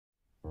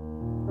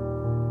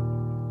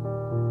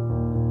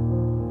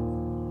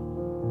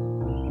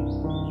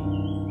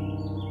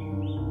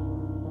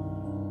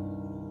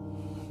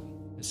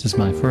This is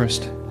my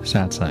first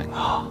satsang.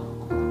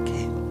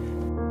 Okay.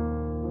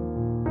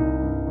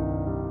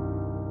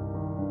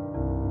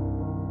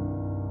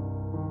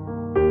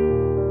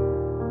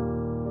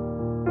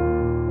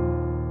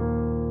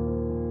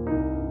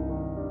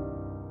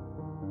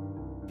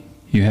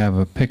 You have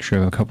a picture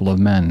of a couple of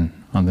men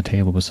on the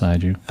table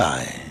beside you.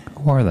 Aye.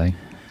 Who are they?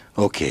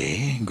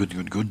 Okay, good.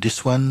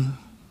 This one,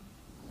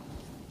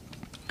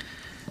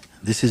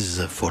 this is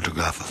a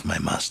photograph of my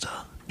master,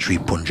 Sri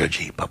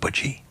Punjaji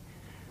Papaji.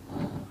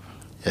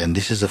 And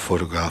this is a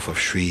photograph of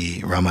Sri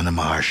Ramana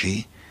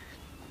Maharshi,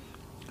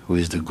 who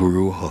is the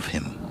guru of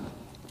him,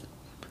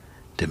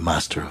 the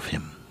master of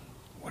him.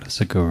 What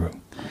is a guru?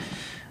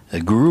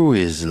 A guru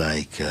is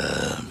like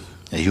a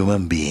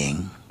human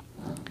being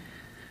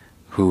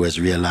who has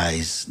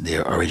realized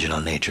their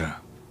original nature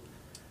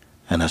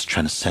and has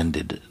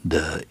transcended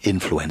the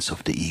influence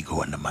of the ego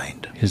and the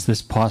mind. Is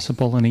this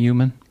possible in a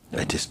human?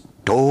 It is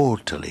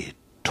totally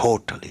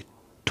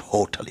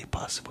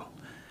possible.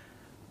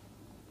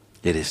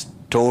 It is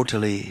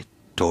totally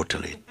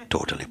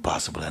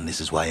possible, and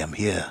this is why I'm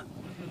here.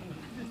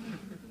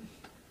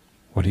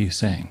 What are you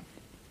saying?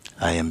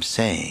 I am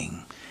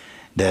saying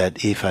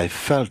that if I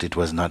felt it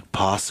was not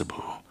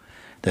possible,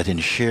 that in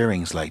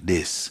sharings like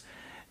this,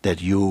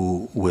 that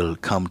you will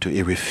come to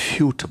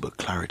irrefutable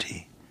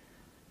clarity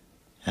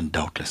and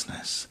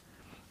doubtlessness,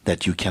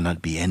 that you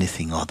cannot be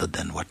anything other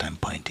than what I'm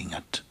pointing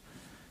at.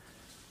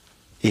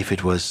 If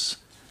it was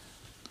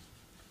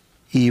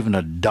even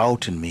a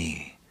doubt in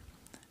me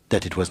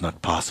that it was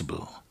not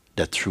possible,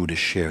 that through the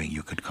sharing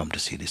you could come to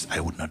see this, I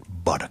would not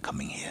bother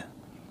coming here.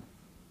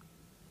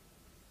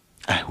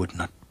 I would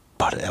not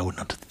bother, I would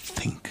not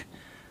think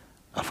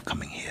of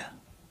coming here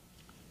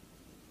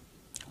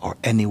or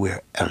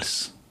anywhere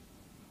else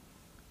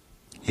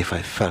if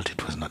I felt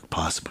it was not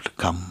possible to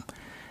come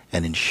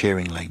and in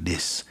sharing like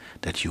this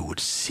that you would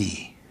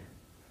see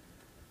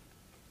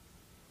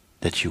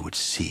that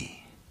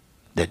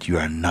you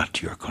are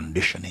not your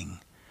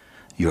conditioning,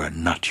 you are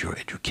not your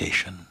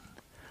education,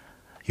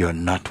 you are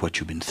not what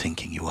you've been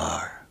thinking you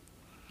are,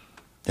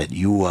 that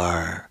you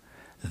are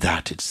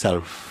that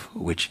itself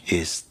which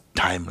is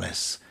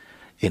timeless,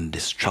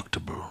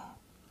 indestructible,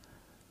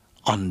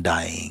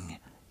 undying,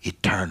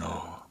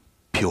 eternal,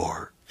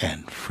 pure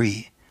and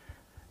free.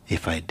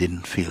 If I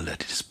didn't feel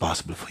that it is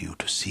possible for you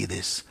to see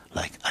this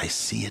like I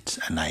see it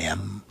and I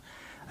am,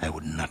 I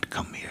would not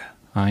come here.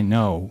 I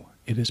know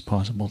it is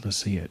possible to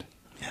see it.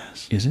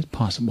 Yes. Is it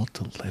possible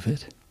to live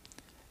it?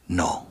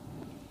 No.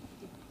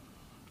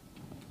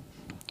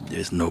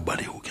 There's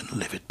nobody who can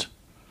live it.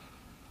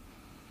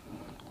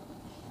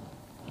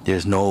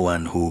 There's no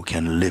one who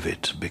can live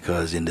it,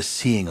 because in the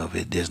seeing of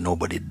it, there's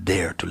nobody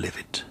there to live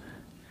it.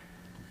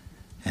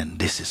 And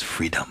this is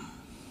freedom.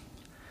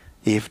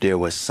 If there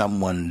was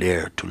someone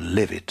there to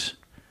live it,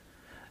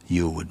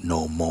 you would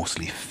know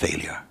mostly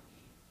failure.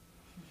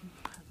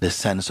 The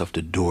sense of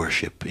the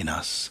doership in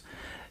us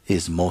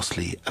is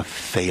mostly a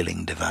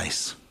failing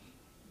device.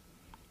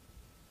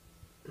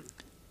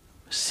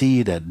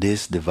 See that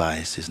this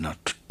device is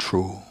not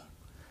true.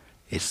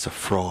 It's a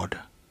fraud.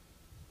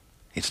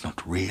 It's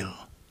not real.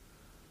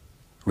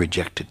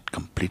 Reject it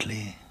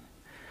completely.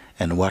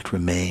 And what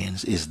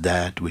remains is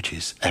that which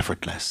is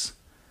effortless.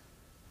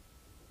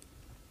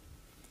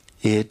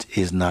 It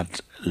is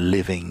not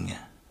living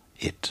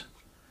it.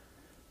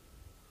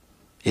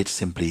 It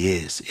simply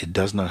is. It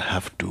does not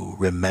have to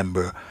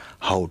remember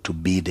how to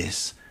be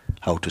this,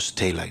 how to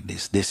stay like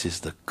this. This is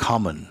the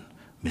common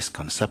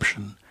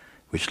misconception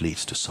which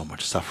leads to so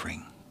much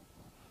suffering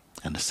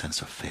and a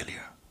sense of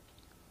failure.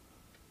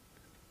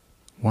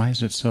 Why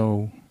is it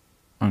so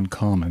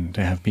uncommon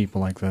to have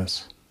people like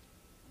this?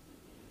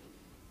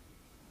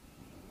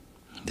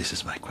 This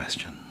is my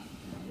question.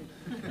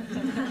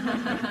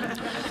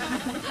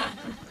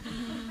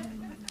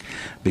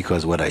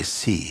 Because what I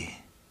see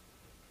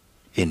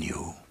in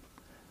you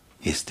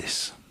is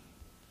this.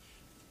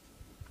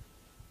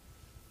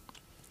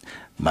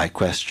 My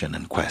question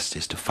and quest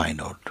is to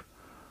find out,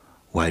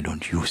 why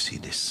don't you see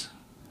this,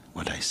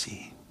 what I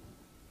see?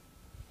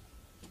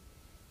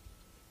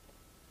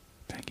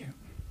 Thank you.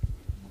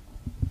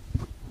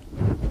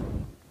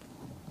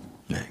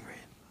 Very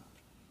great.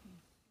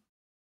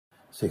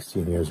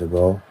 16 years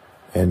ago,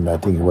 and I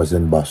think it was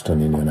in Boston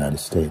in the United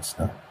States.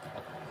 No?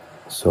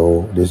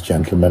 So this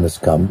gentleman has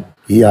come.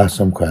 He asked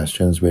some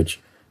questions which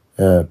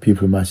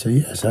people might say,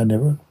 yes, I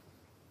never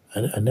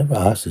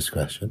asked this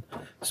question.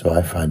 So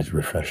I find it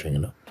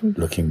refreshing,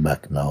 looking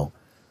back now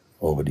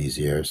over these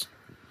years.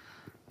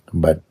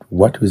 But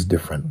what was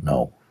different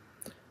now?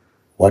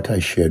 What I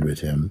shared with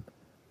him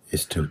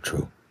is still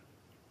true.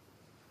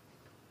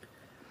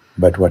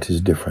 But what is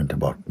different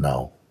about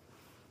now,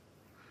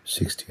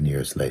 16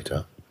 years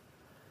later,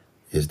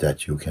 is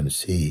that you can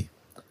see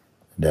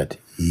that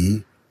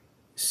he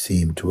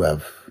seemed to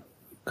have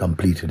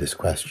completed his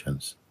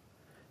questions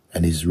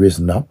and he's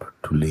risen up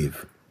to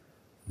leave.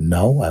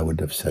 Now I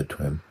would have said to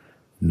him,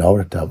 now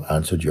that I've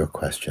answered your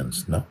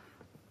questions, no?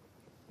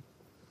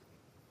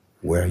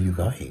 Where are you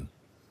going?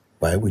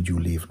 Why would you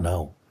leave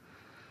now?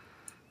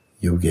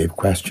 You gave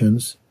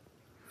questions,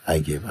 I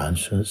gave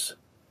answers.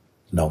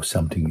 Now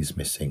something is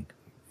missing.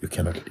 You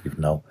cannot leave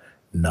now.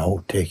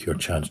 Now take your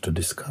chance to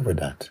discover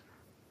that.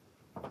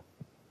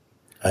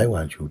 I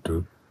want you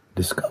to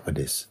discover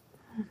this.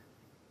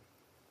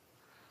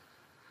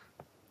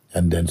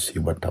 And then see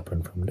what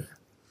happened from there.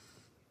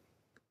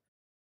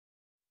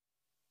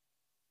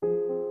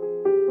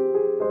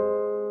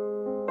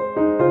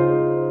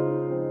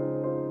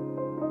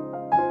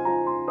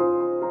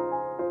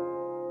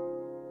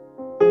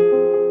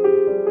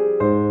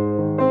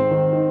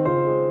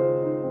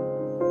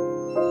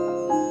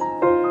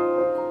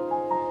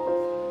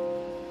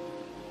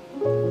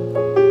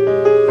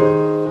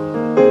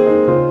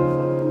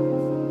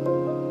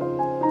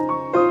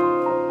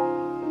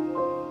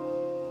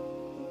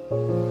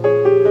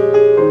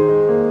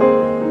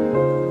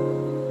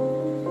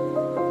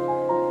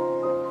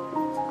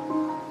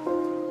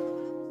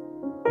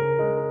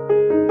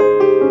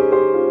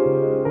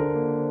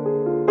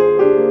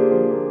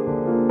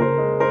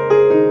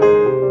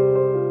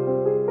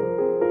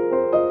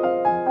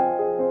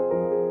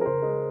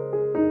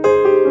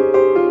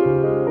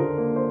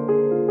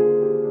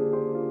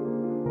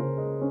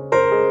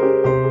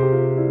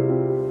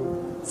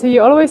 So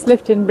you always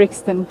lived in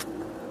Brixton?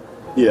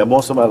 Yeah,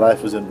 most of my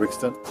life was in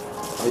Brixton.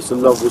 I used to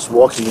love just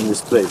walking in this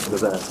place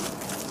because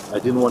I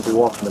didn't want to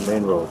walk on the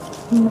main road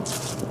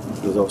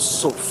because I was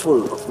so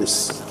full of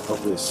this.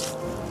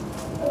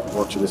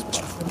 Watching this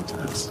many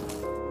times.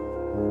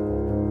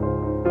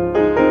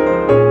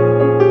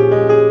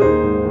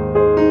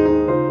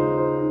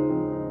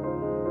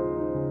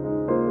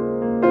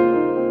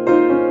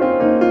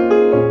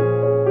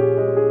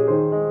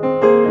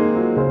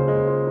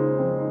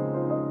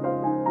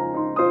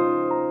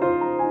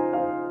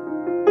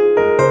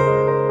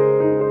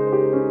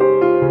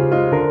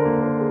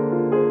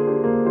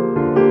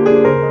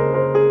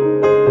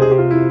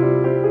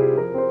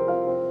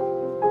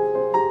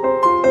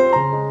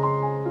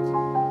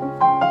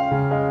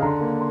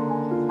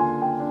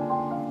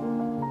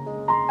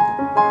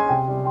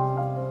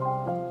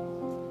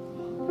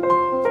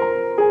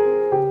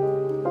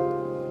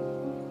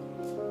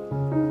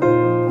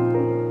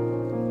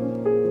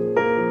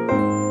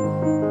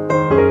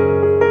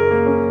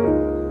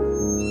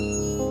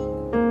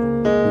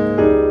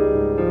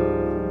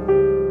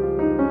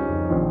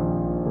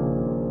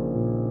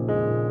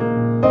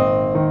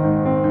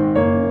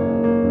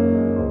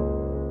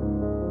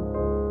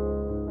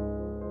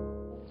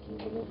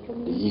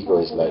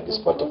 Is like this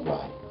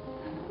butterfly.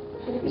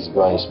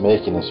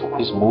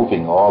 He's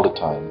moving all the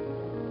time,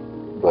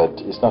 but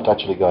it's not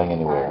actually going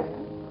anywhere.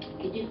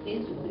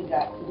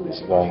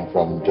 It's going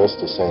from just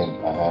the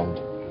same hand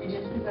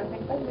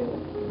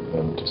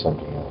to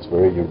something else.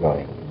 Where are you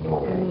going?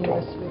 Nowhere at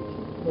all.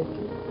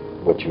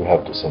 But you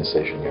have the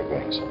sensation you're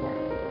going somewhere.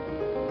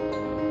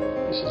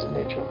 This is the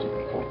nature of the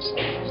ego itself,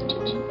 isn't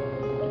it?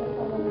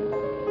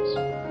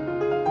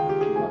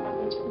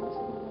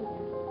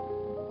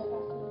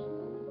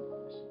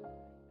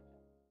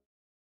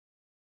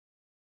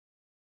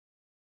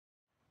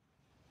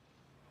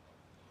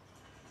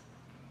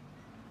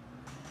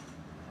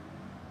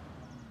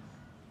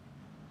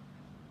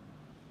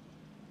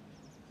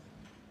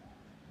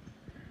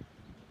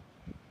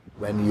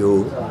 When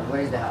you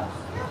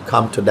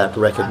come to that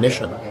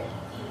recognition,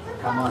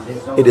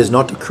 it is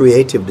not a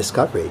creative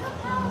discovery.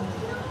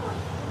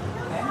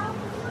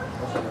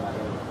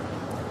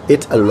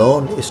 It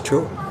alone is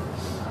true.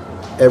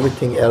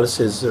 Everything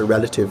else is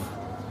relative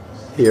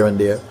here and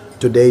there.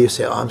 Today you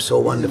say, oh, I'm so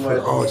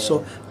wonderful. Oh,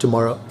 so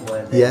tomorrow,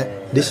 yeah,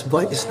 this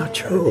voice is not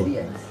true.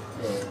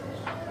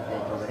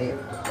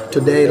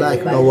 Today,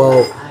 like, no,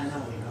 whoa,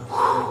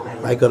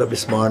 I got up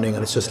this morning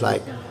and it's just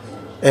like,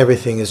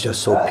 everything is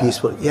just so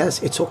peaceful.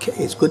 Yes, it's okay,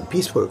 it's good,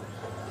 peaceful.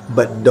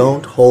 But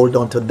don't hold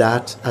on to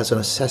that as an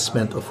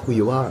assessment of who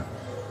you are.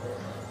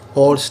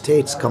 All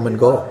states come and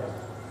go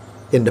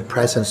in the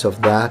presence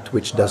of that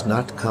which does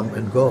not come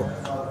and go.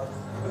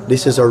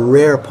 This is a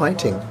rare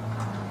pointing.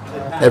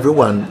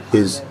 Everyone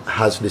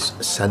has this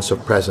sense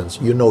of presence.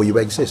 You know you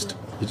exist,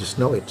 you just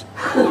know it.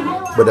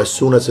 But as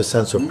soon as the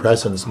sense of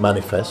presence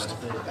manifests,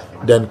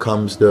 then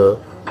comes the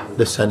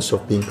sense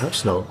of being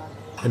personal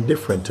and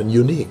different and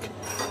unique.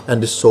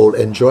 And the soul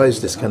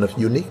enjoys this kind of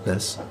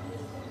uniqueness.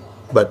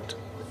 But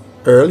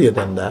earlier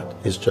than that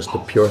is just the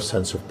pure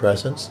sense of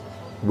presence,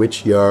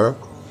 which your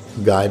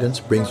guidance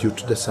brings you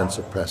to the sense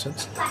of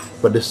presence.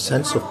 But the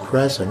sense of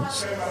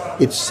presence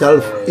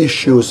itself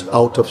issues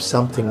out of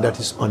something that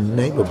is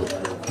unnameable.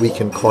 We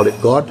can call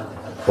it God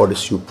or the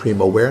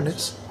supreme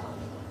awareness,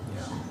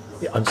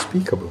 the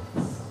unspeakable.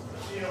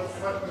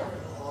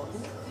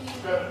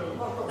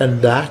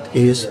 And that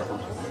is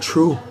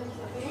true.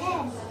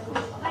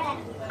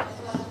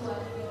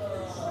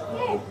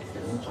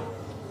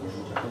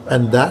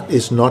 And that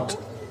is not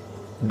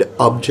the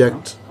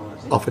object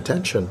of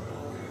attention.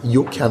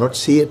 You cannot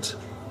see it.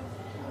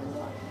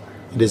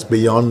 It is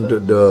beyond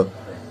the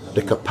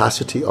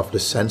capacity of the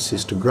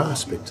senses to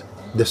grasp it.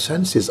 The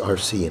senses are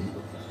seen.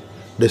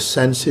 The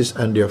senses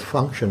and their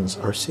functions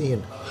are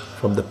seen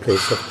from the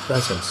place of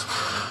presence.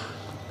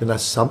 then at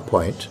some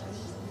point,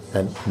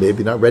 and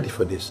maybe not ready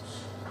for this,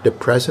 the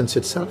presence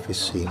itself is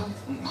seen.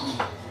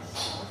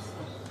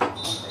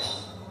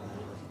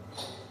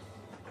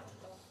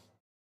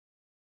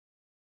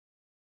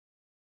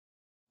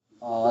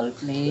 All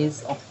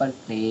place, open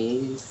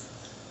place.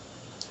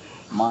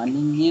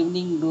 Morning,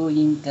 evening,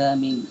 going,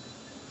 coming.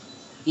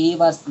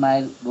 Eve a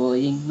smile,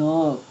 going,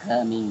 no,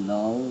 coming,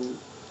 no.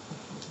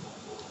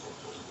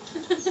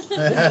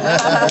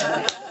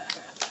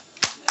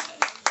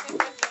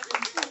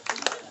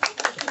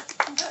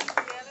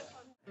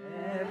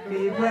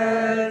 Happy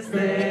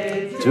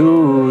birthday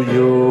to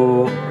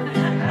you.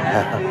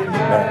 Happy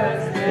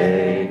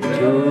birthday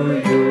to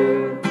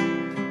you.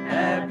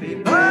 Happy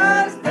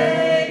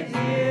birthday,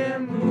 dear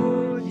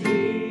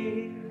Mooji.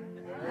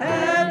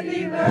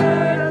 Happy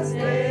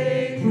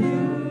birthday to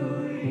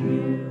you.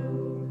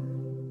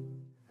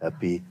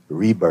 Happy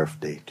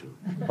rebirthday to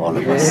all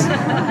of us.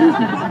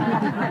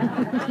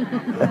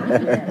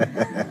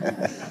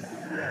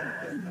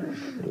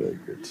 Very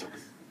good.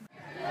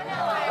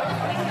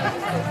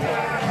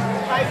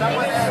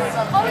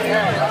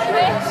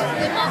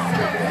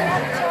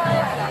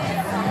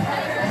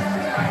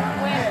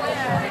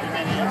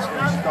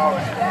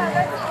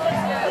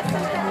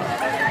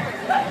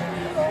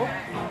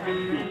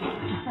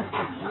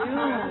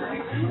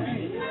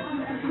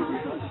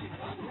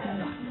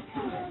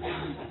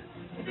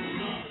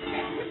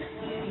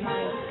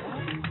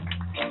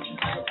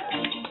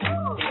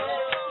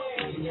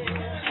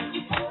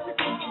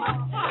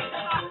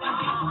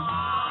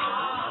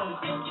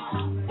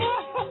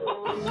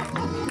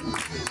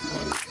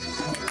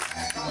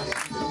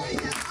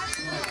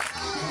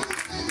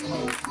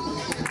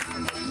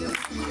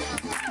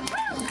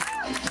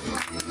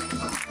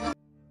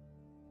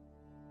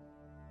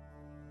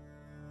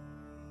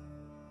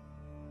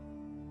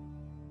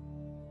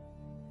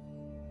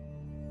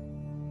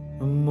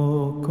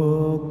 मोको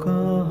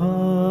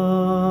कहाँ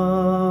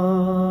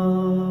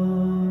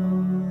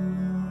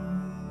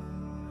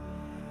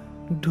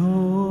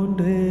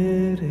ढूंढे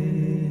रे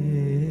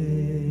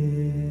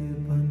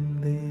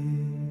बंदे,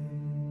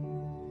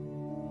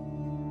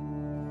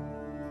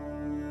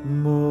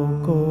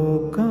 मोको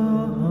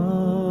कहाँ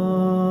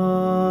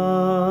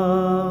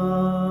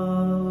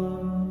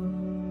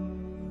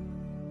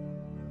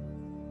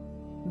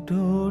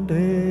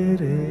ढूंढे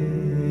रे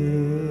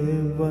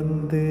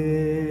बंदे,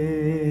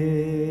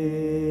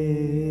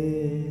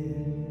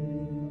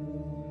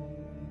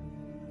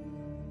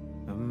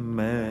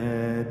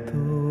 मैं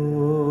तो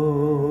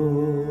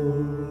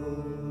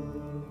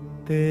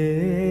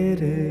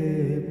तेरे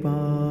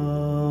पास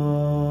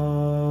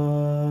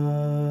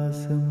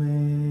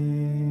में,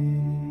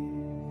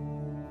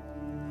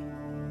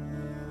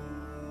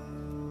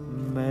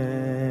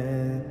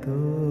 मैं तो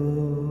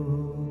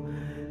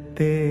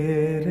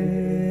तेरे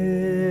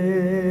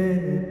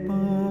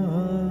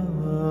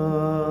पास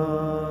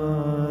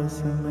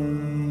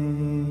में,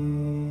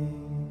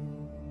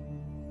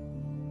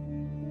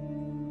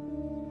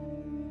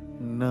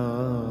 ना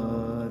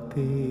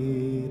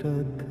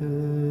तीरथ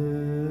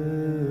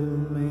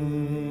में,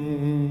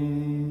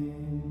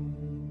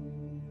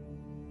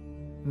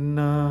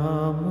 ना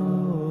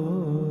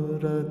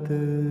मूरत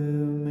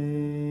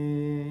में.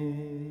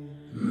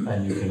 And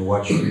you can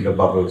watch the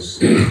bubbles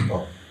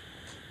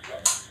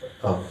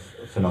of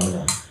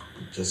phenomena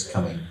just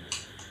coming,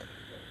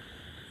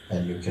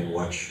 and you can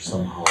watch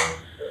somehow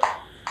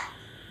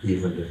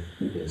even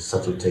the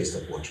subtle taste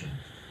of watching,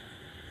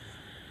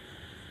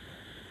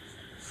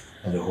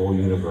 and the whole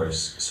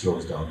universe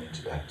slows down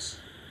into that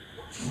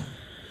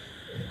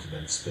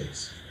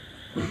space.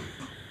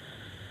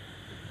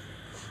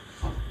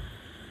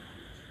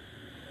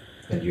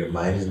 And your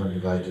mind is not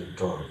divided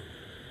at all.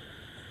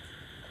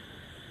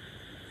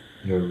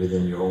 You're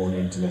within your own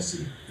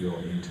intimacy, your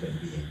own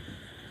intimate being.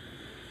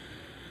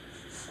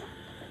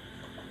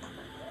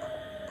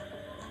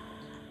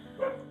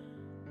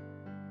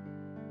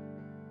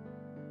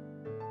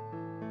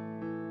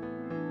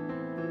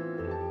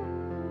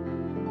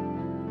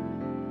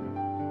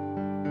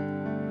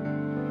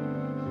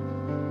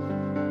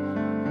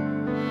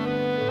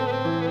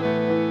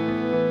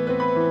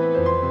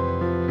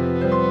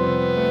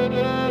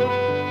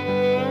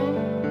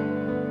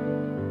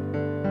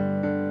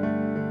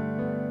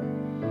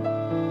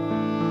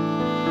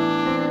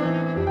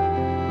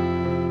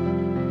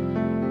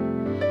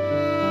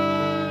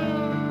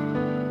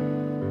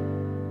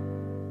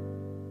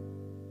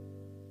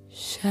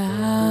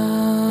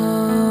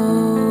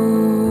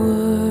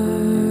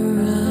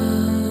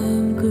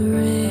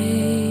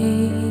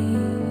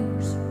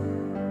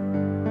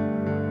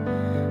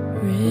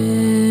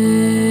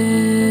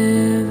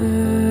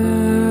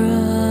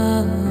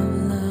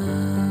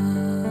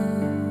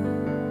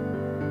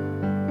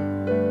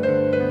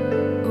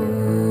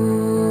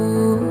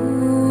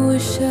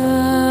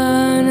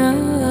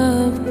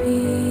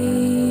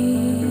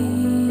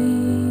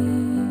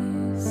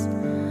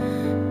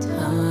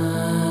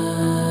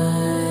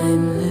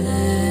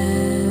 Timeless.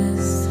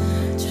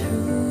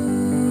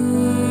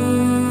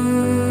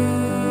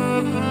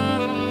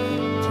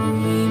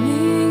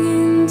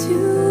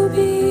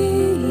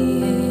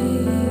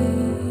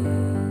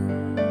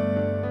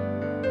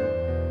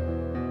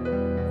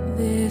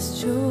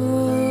 this joyous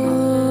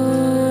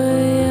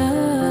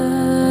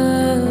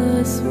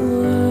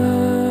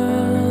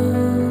world,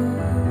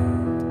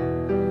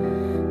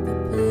 the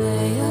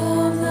play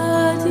of the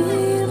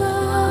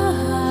divine,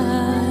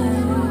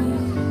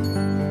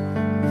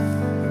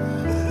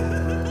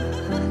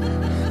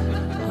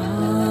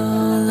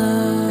 all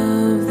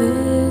of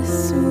this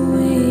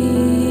we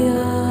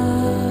are,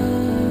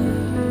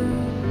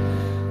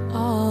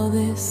 all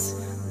this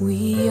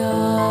we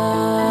are.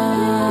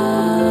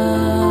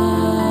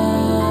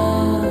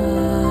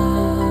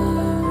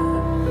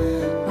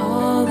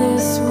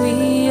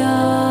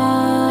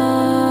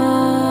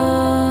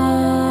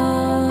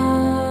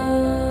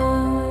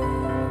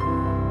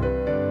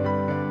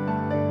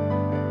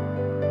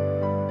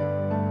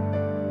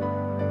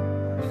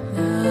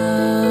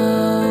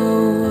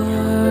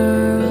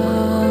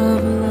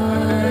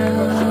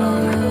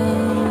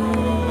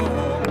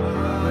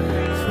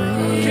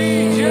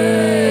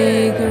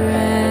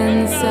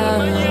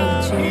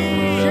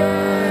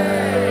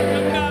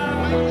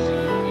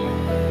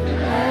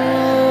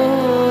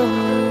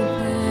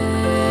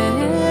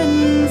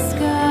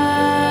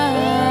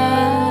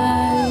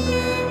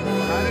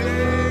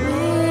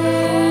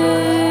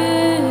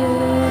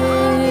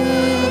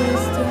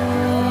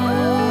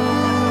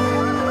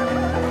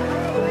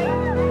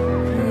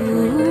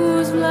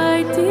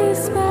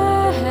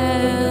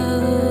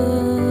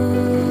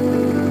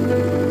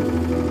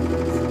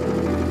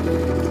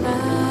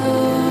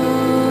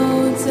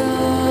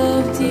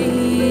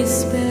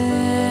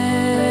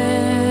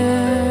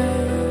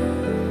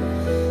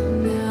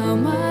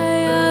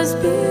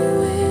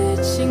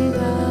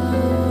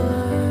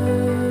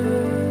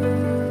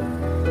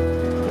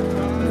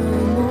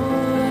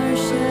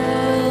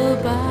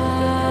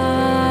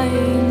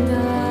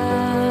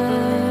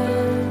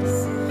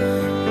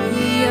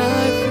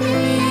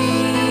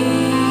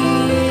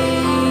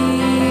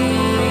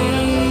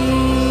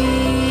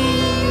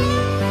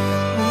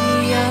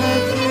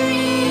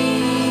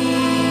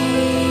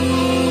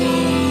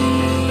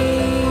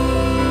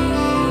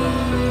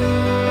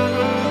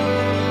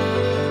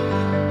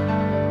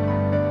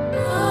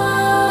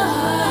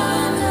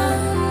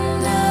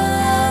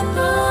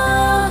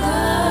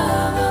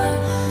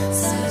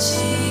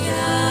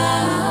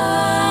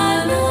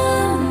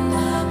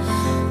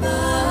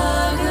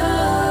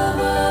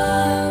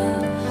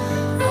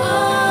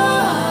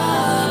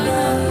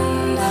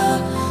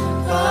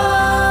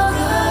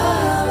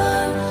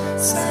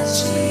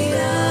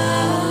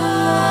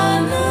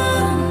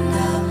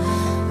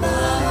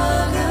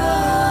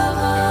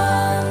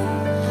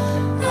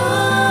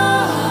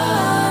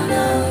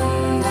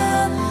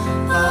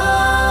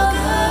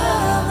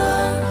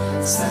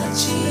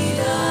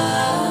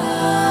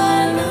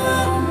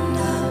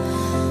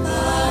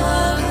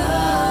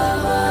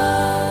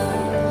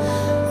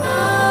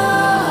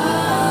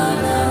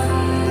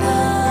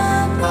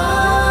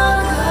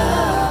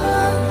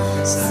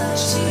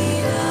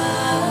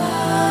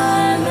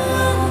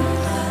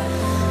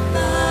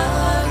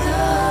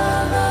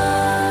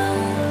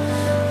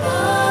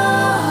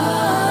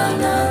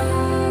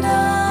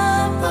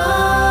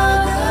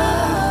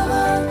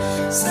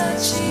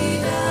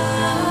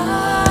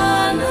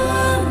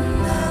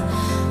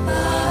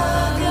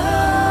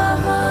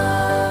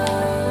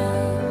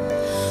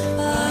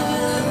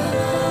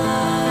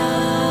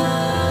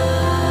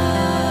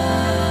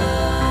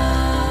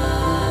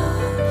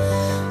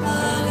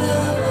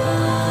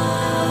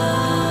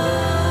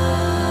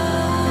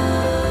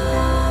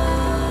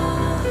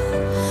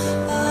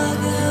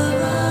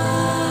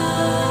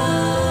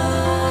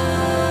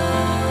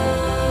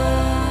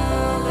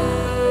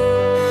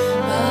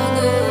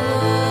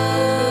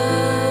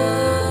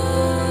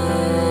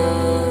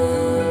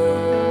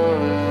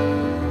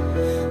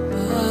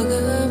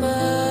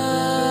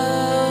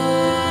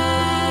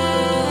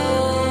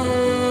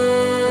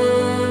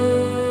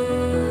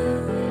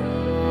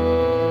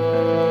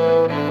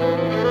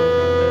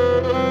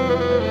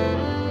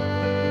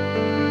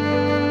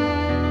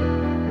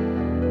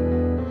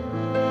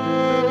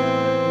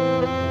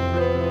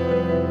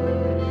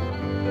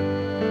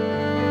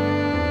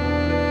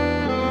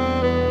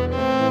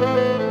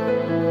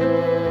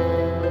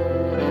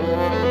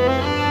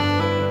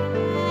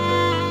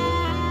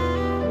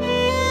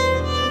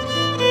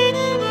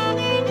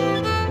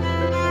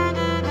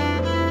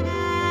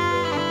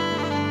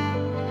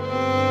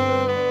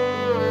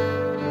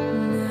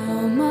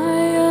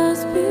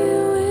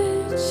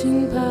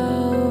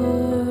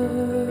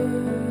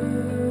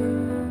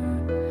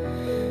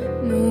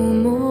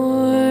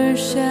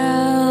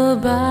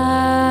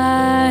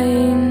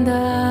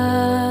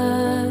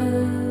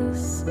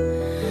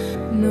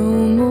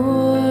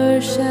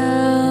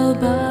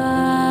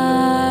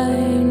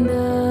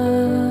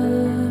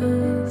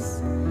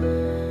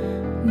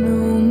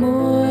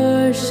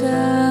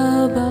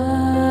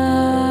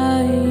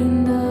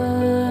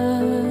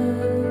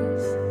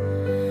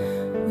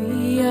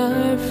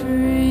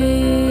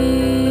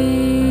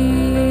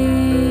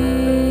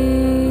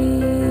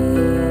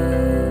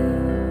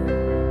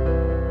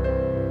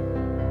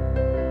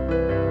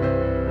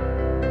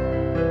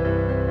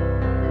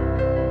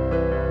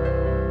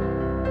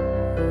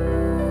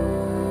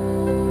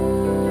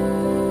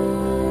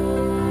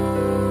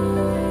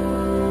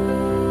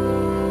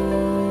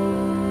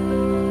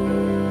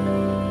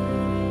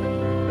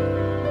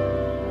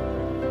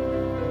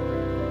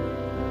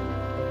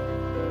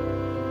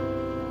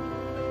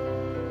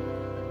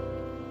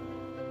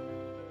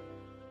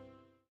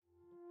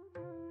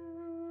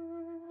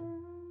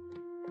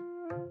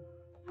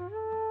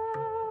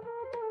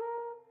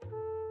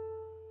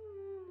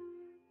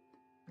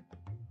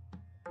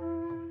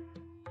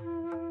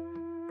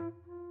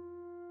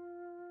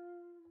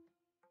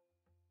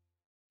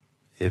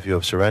 if you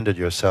have surrendered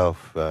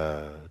yourself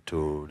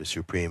to the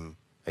supreme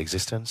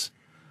existence,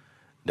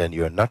 then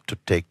you are not to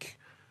take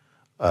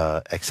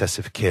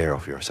excessive care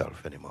of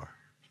yourself anymore.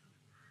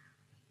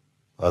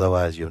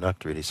 Otherwise, you've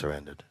not really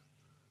surrendered.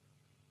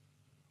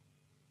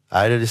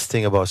 Either this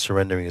thing about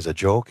surrendering is a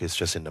joke, it's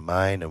just in the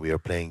mind and we are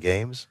playing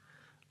games,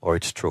 or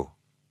it's true.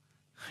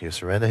 You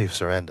surrender,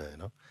 you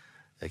know.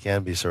 I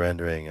can't be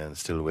surrendering and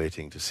still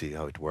waiting to see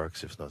how it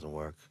works if it doesn't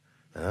work.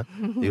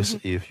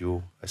 If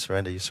you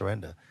surrender, you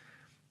surrender.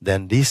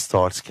 Then these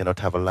thoughts cannot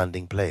have a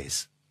landing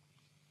place.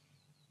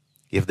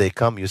 If they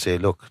come, you say,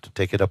 look, to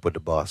take it up with the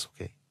boss,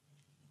 okay?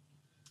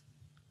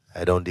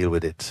 I don't deal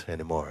with it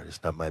anymore.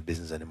 It's not my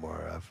business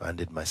anymore. I've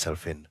handed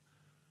myself in.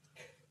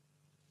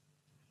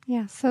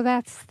 Yeah, so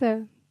that's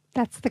the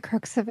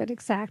crux of it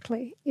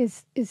exactly,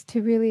 is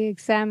to really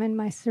examine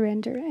my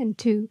surrender and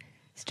to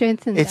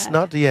strengthen it's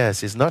that.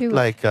 It's not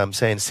like I'm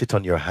saying sit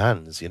on your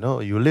hands, you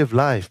know. You live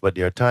life, but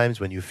there are times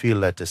when you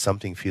feel that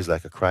something feels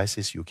like a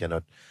crisis, you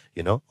cannot,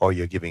 you know, or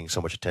you're giving so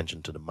much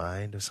attention to the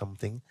mind or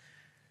something.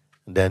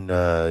 Then,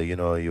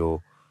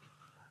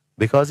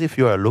 because if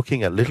you are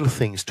looking at little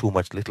things too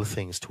much,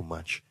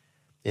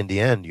 in the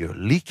end, you're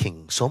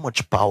leaking so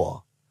much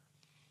power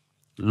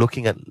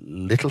looking at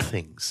little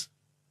things.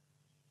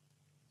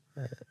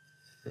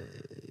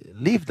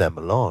 Leave them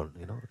alone,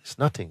 you know, it's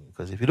nothing.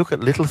 Because if you look at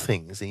little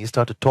things and you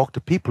start to talk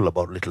to people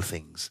about little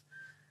things,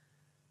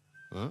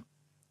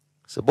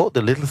 so both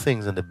the little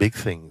things and the big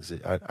things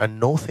are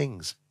no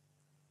things.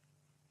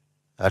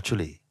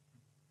 Actually,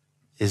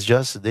 it's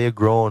just they're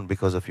grown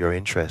because of your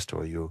interest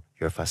or your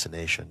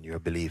fascination, your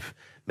belief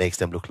makes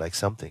them look like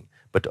something.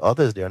 But to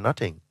others, they are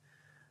nothing.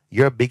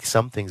 Your big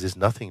somethings is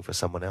nothing for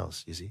someone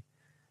else, you see.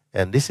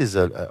 And this is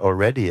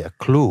already a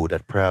clue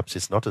that perhaps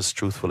it's not as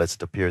truthful as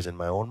it appears in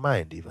my own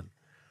mind even.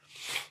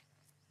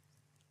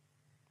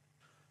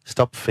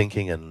 Stop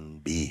thinking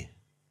and be.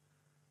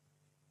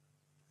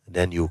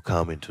 Then you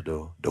come into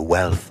the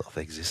wealth of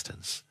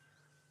existence,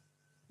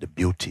 the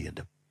beauty and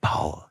the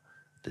power,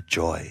 the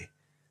joy.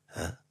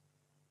 Huh?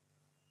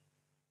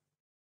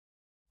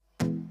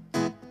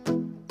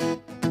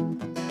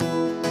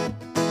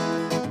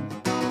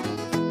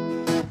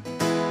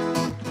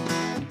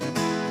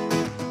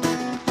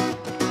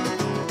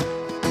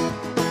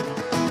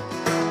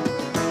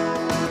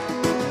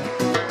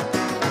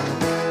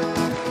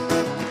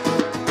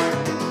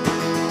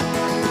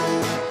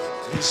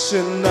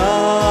 Krishna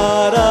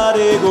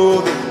Radhe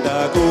Govinda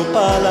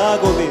Gopala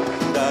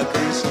Govinda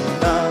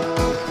Krishna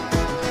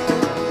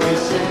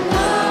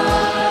Krishna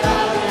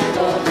Radhe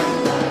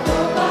Govinda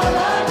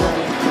Gopala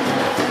Govinda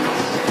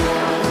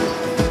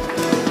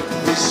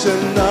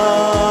Krishna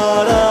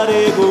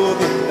Radhe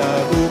Govinda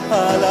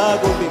Gopala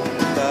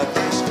Govinda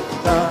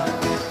Krishna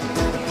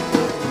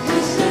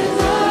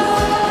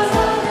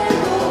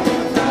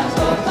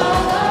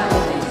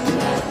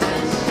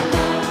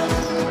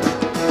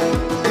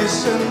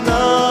Krishna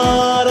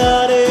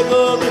Radhe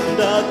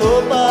Govinda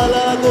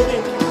Gopala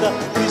Govinda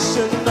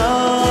Krishna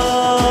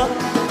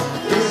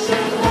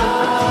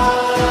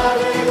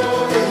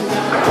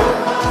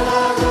Gopala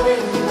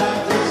Govinda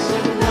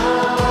Krishna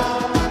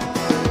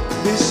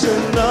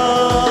Krishna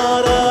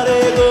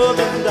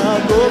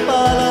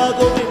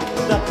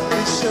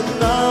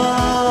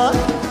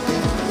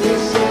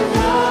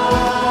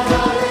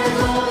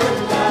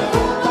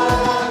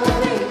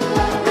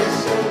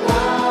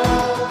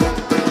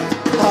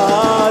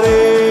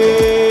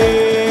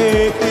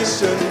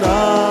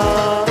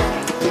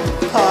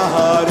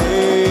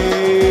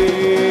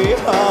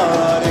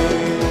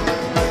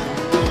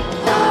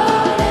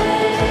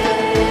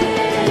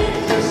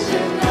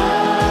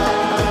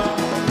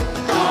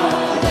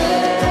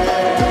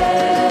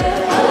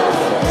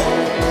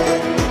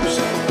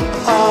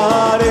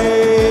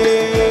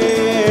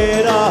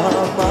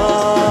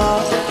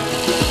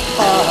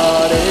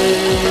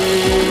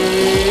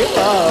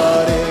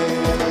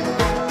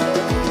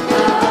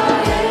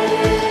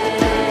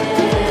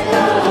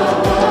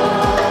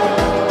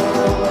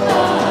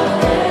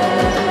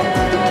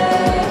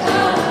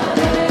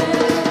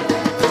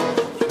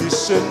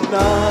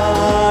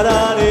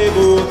Hare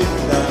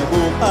Govinda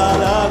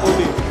Gopala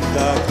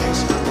Govinda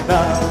Krishna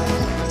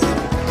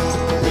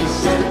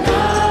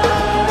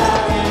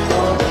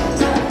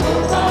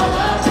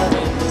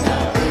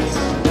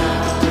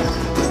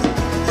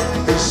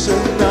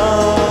Krishna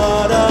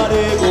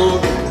Hare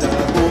Govinda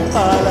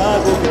Gopala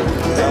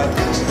Govinda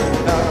Krishna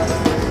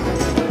Krishna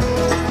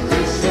Hare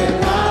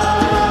Govinda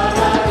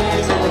Gopala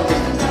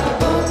Govinda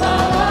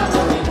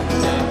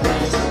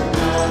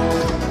Krishna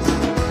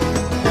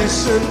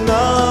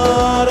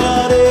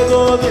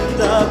Hare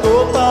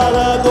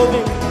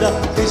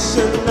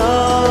Krishna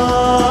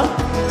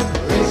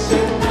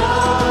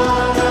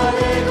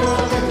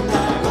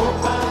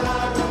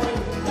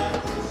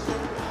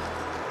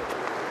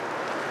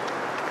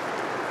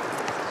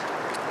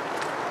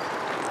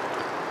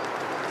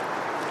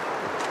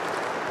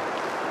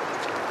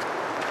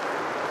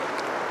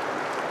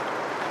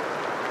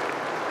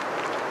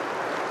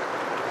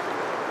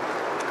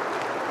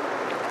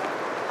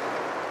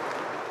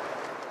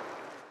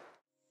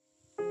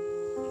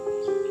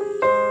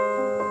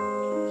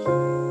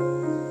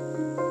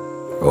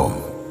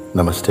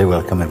Namaste,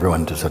 welcome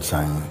everyone to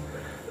satsang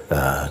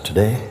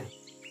today.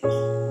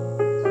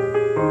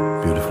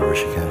 Beautiful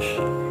Rishikesh.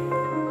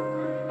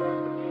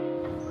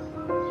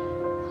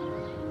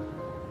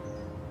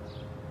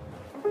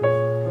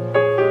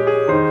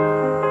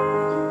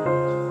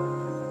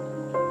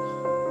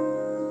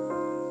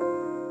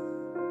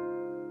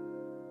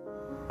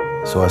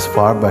 So as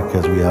far back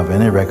as we have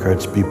any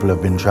records, people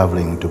have been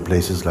traveling to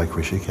places like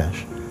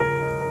Rishikesh,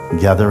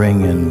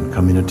 gathering in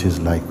communities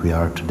like we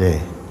are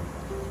today,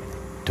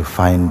 to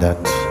find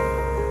that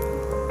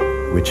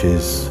which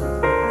is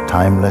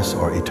timeless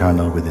or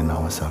eternal within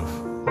ourselves.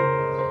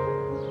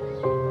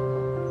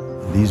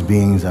 These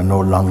beings are no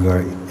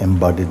longer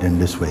embodied in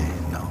this way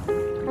now.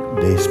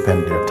 They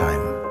spend their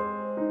time.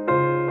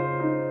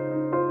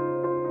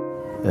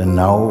 And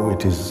now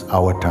it is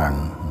our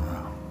turn.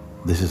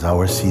 This is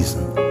our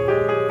season,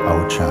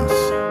 our chance.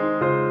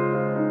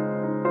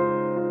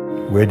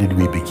 Where did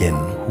we begin?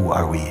 Who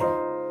are we?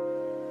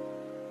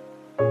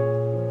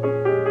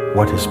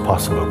 What is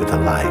possible with a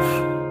life?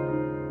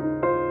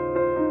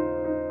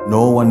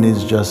 No one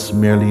is just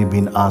merely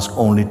being asked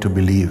only to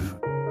believe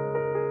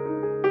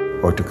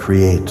or to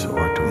create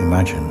or to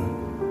imagine,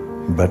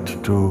 but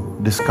to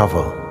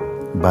discover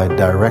by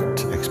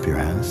direct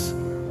experience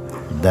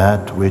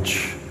that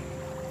which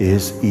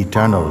is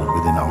eternal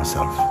within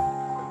ourselves.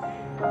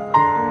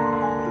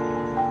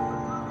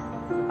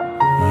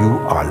 You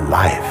are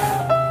life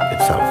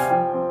itself.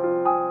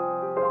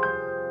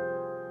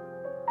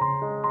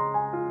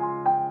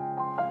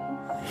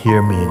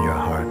 Hear me in your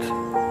heart,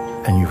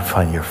 and you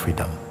find your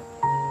freedom.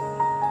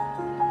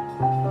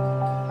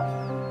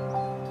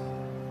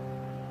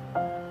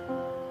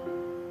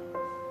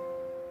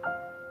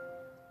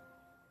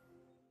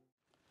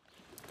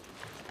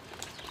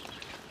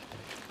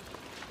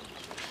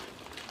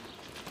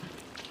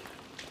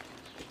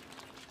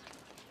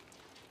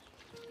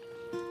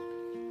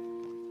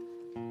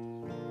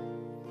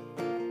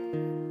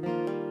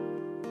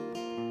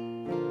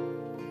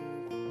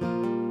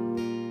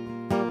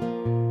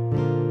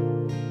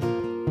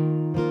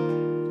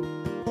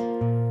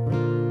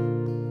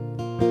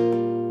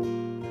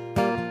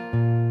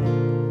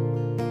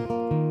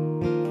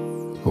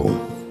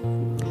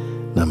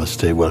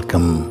 Namaste,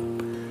 welcome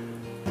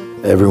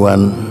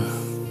everyone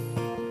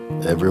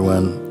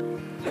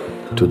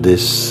to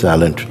this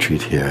silent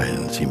retreat here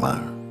in Simar.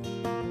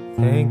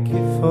 Thank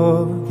you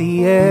for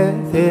the air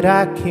that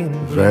I can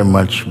breathe. Very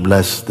much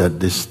blessed that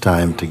this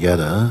time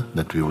together,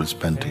 that we will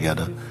spend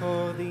together,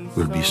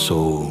 will be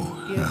so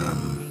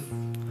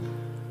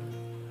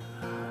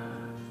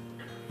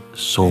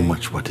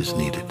much what is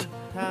needed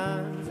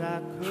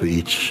for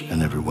each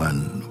and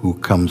everyone who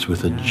comes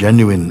with a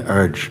genuine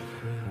urge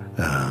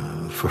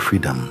for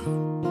freedom.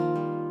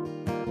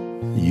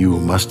 You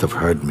must have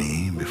heard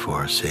me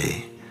before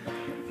say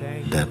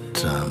that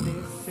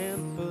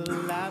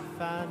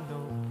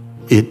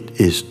it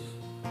is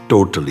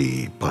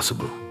totally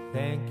possible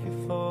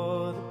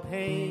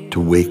to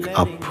wake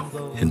up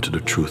into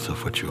the truth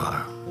of what you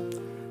are.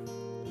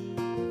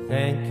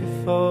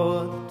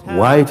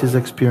 Why it is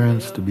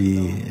experienced to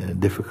be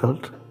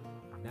difficult?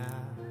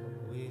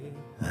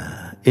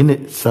 In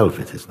itself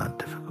it is not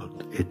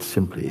difficult, it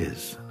simply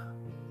is.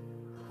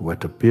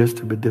 What appears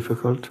to be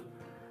difficult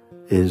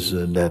is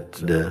that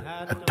the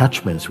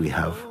attachments we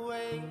have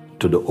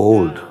to the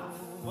old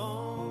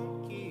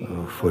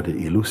for the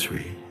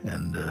illusory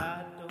and the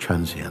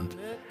transient,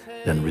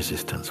 then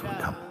resistance will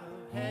come.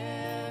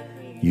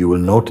 You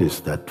will notice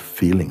that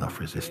feeling of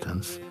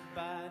resistance,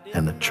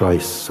 and a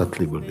choice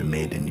subtly will be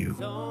made in you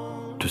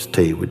to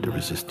stay with the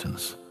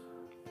resistance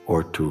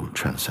or to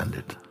transcend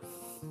it.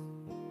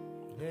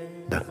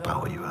 That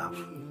power you have.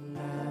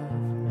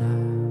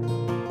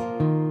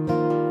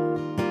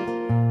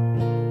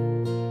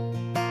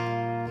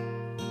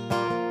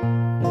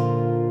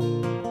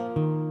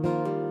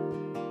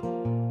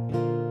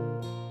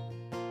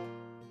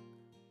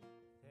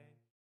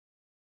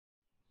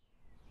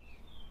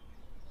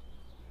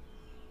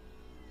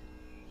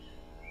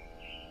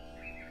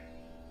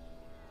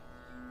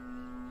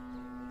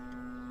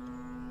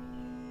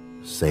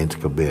 Saint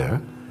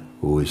Kabir,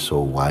 who is so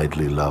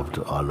widely loved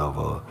all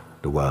over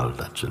the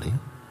world actually,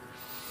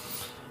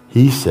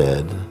 he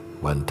said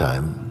one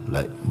time,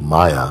 like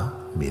Maya,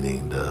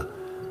 meaning the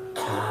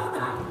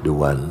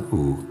one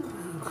who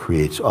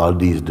creates all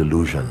these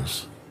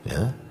delusions,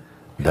 yeah,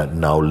 that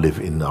now live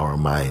in our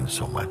minds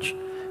so much.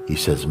 He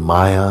says,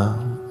 Maya,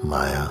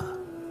 Maya,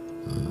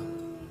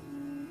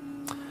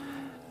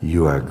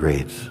 you are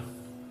great.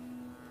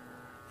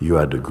 You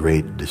are the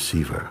great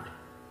deceiver.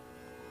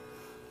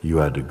 You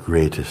are the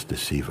greatest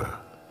deceiver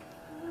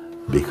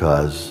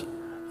because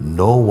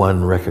no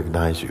one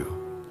recognizes you.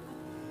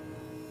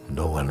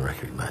 No one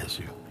recognizes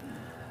you.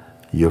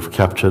 You've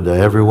captured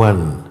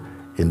everyone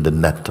in the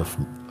net of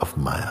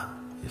Maya,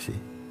 you see,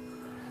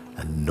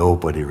 and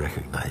nobody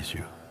recognizes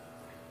you.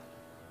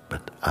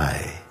 But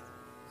I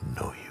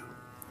know you.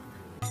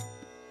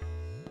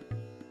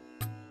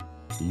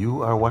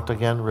 You are what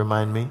again?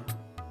 Remind me.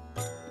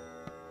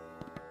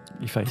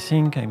 If I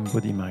think, I'm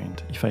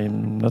body-mind. If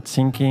I'm not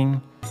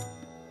thinking,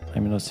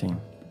 I'm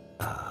nothing.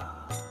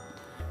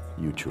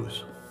 You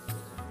choose.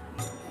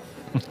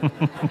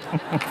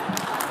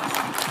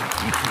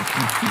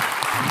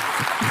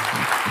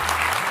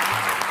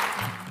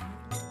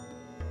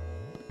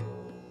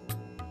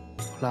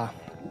 Hola.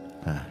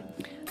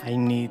 I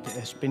need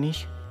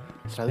Spanish.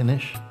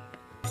 Spanish?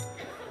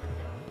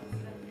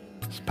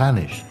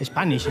 Spanish.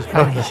 Spanish,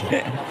 Spanish.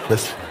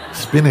 That's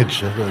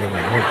spinach.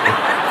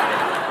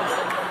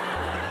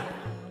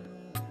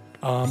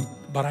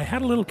 But I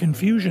had a little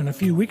confusion a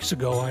few weeks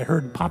ago. I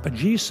heard Papa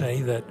G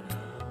say that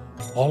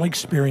all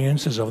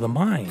experience is of the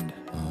mind.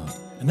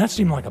 And that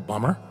seemed like a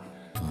bummer.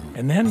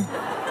 And then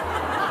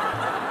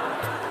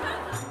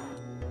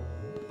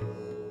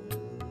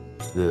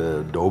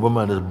the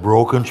Doberman has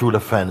broken through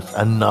the fence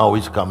and now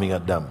he's coming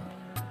at them.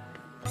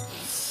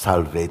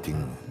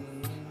 Salvating.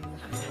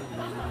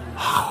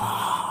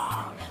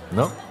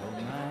 No?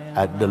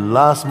 At the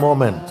last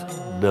moment,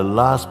 the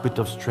last bit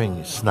of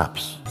string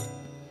snaps.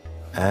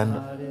 And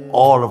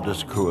all of the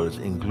squirrels,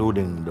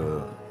 including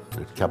the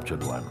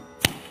captured one,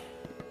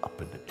 up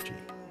in the tree.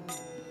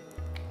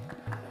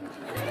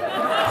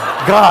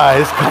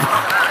 Guys, come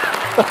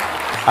on.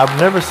 I've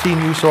never seen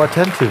you so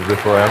attentive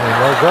before. I mean,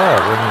 my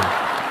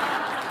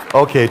God.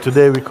 Okay,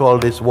 today we call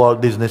this Walt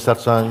Disney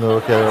satsang.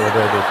 Okay,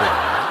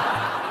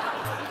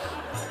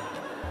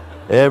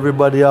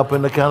 everybody up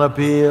in the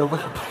canopy.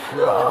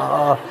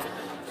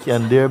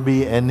 Can there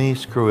be any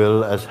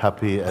squirrel as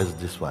happy as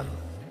this one?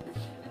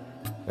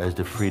 As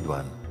the freed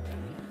one?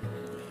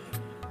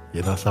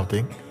 You know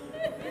something?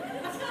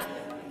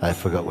 I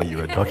forgot what you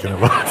were talking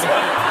about.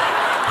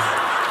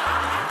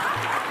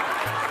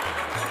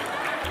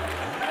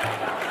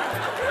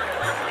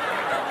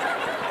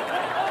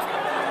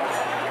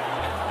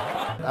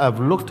 I've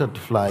looked at the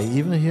fly,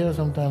 even here,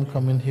 sometimes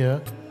come in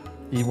here.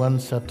 He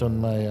once sat on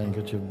my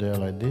handkerchief there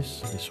like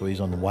this, so he's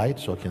on white,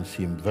 so I can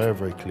see him very,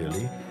 very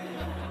clearly.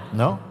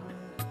 No?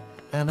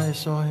 And I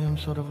saw him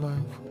sort of like,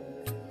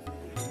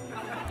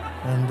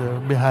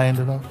 and behind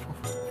enough.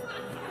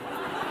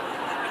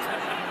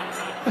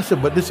 I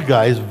said, but this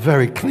guy is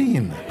very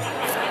clean.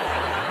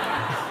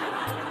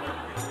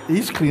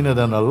 He's cleaner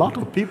than a lot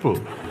of people.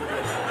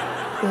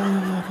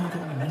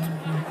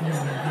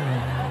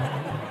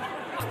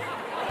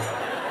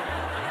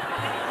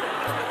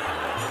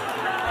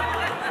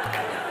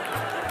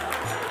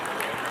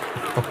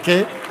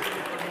 Okay?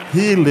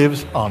 He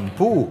lives on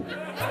poo.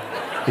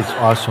 It's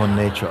also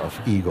nature of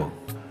ego.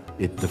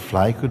 The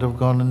fly could have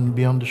gone and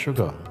beyond the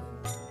sugar.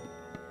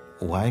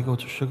 Why go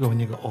to sugar when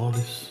you got all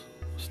this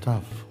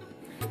stuff?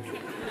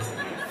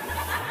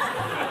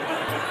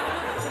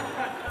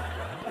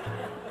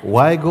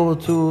 Why go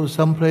to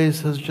some place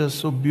that's just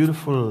so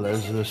beautiful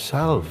as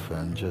yourself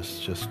and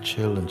just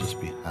chill and just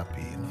be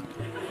happy, you know?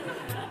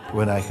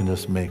 When I can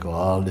just make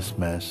all this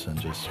mess and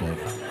just make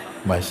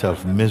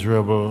myself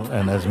miserable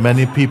and as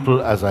many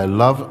people as I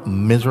love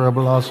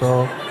miserable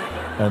also,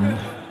 and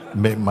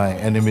make my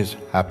enemies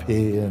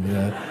happy,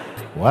 and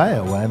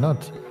why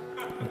not?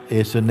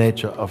 It's the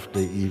nature of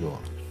the ego.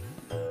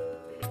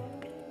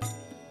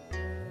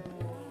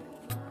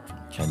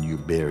 Can you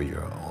bear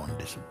your own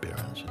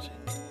disappearances?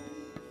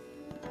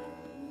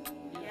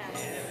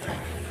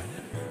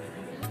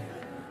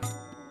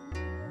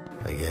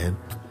 Again,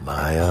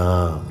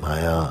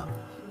 Maya,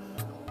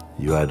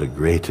 you are the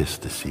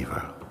greatest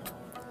deceiver.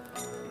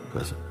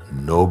 Because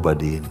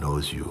nobody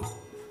knows you.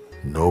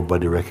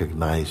 Nobody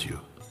recognizes you.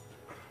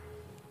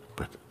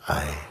 But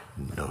I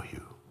know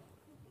you.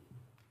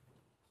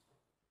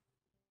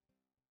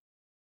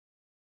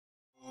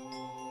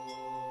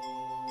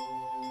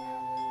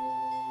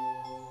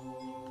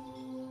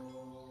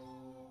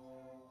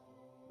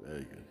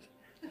 Very good.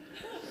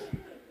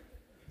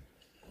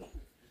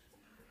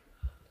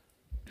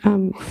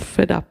 I'm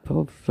fed up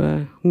of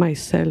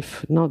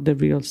myself, not the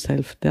real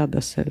self, the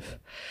other self.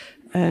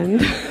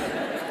 And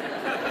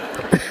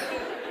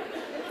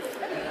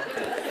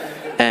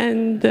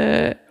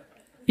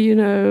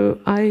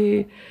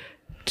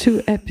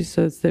two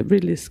episodes that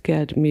really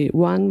scared me.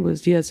 One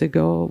was years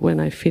ago when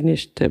I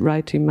finished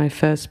writing my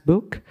first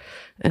book,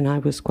 and I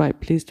was quite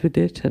pleased with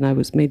it, and I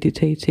was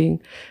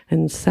meditating,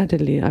 and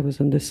suddenly I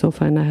was on the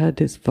sofa and I heard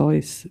this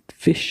voice,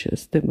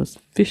 vicious, the most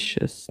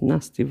vicious,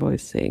 nasty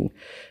voice saying,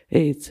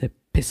 "Hey, it's a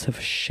piece of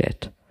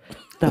shit,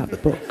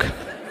 that book."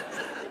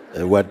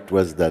 What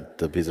was that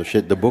piece of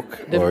shit? The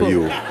book or book.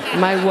 you?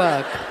 My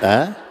work.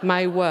 Huh?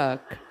 My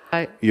work.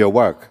 Your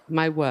work?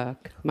 My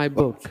work. My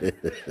book. Okay.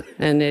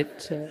 And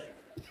it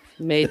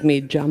made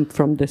me jump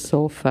from the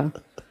sofa.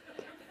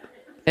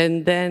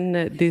 And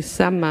then this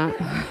summer...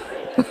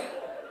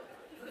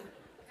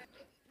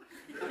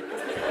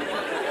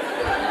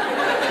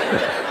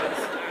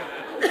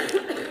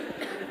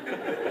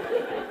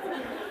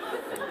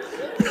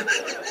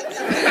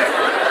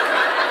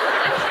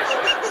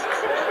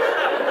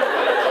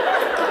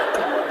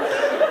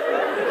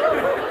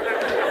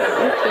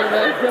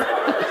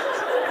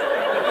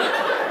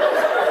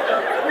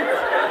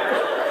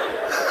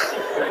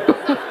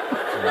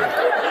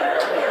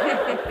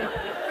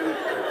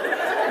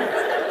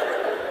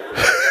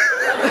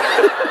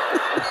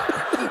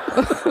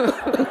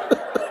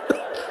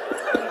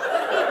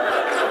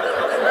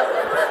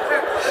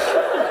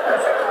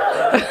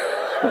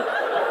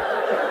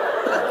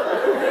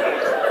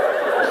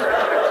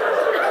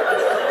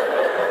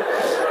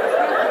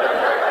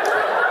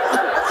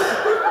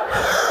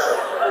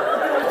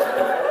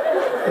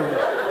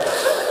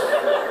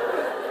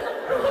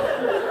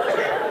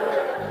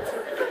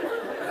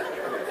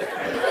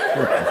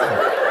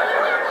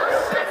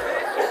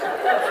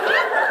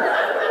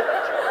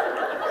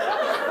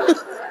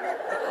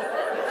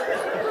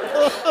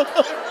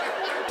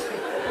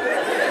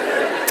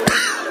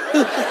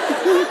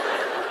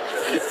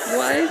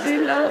 Why is he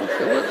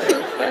laughing? What's so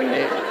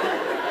funny?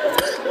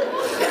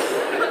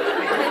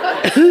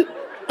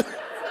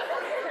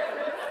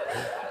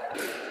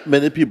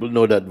 Many people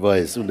know that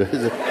voice.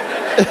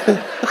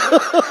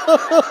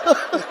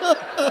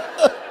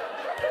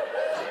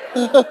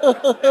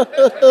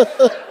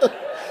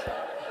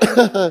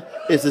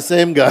 It's the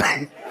same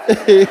guy.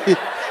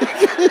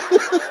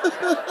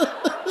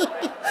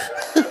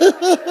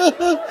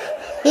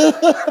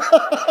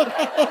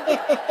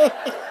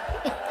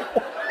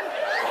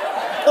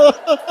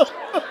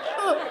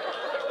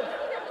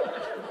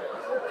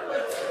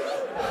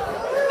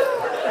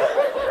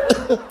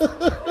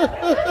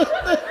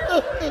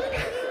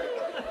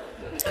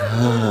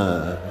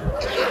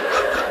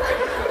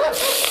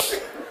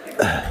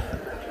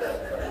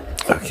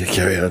 Okay,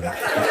 carry on.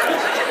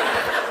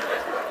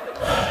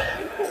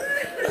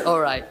 All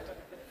right.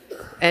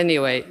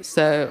 Anyway,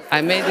 so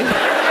I made it.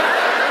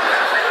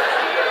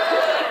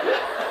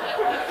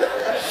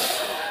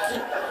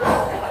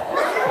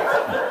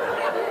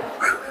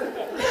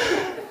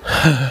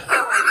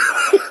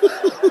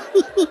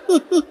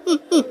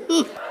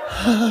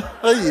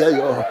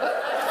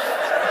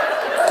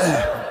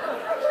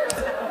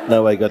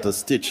 Now I got a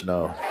stitch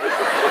now.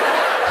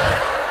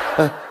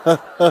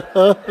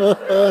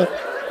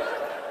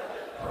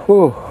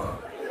 Whew.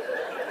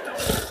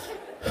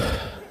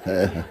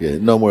 Okay,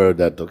 no more of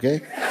that,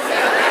 okay?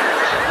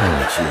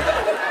 Oh,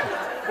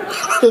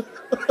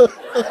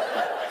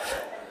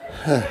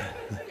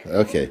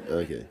 okay.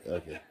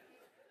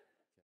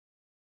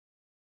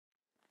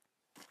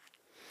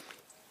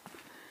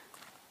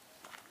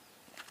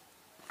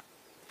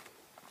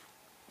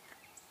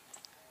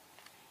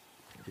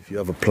 If you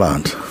have a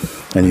plant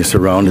and you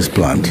surround this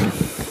plant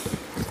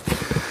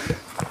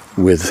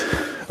with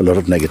a lot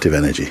of negative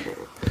energy,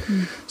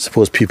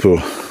 suppose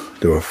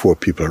there were 4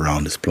 people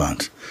around this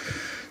plant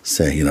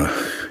saying,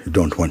 we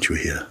don't want you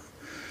here.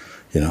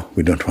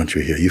 We don't want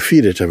you here. You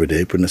feed it every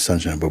day, put in the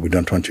sunshine, but we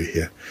don't want you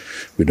here.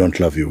 We don't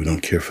love you. We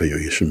don't care for you.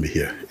 You shouldn't be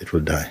here. It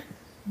will die.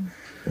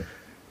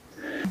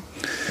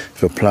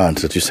 If a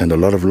plant that you send a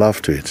lot of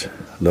love to it,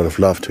 it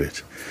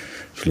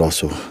will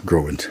also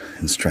grow in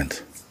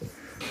strength.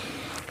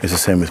 It's the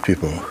same with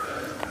people.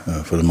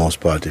 For the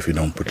most part, if you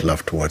don't put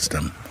love towards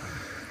them,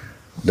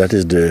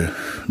 that's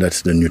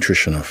the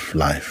nutrition of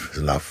life,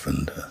 is love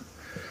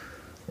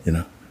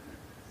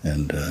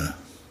and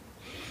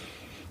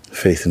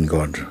faith in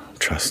God,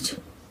 trust,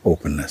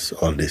 openness.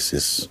 All this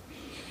is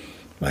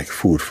like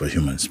food for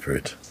human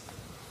spirit.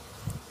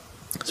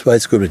 That's why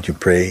it's good that you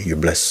pray, you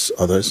bless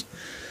others.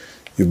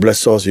 You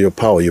bless also your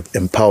power, you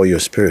empower your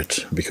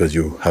spirit because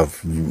you have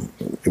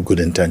a good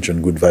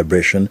intention, good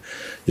vibration.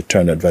 You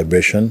turn that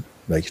vibration,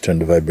 like you turn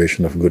the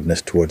vibration of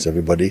goodness towards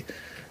everybody.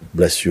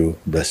 Bless you,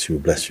 bless you,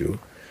 bless you.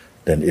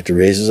 Then it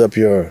raises up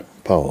your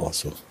power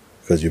also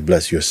because you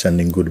bless, you're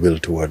sending goodwill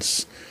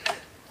towards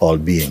all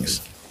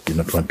beings. You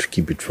don't want to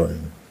keep it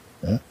from,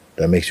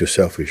 that makes you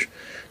selfish.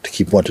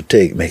 To want to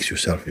take makes you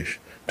selfish.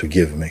 To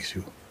give makes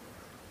you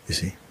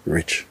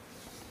rich.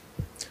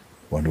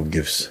 One who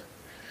gives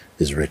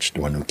is rich,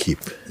 the one who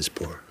keeps is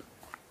poor.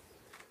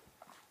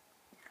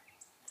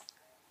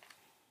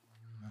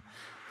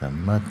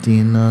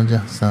 Samatino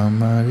da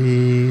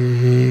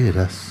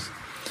samariras,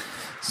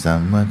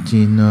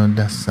 Samatino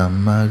da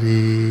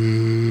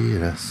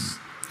samariras,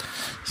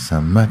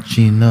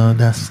 Samatino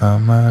da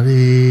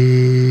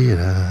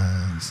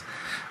samariras,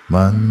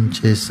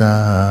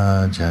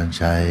 Manchesa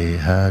jai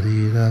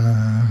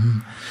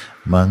hariram,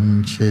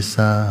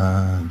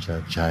 Manchesa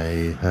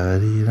jai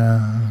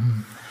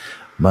hariram,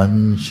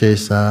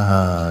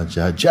 Manchesa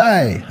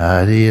jai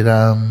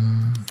hariram.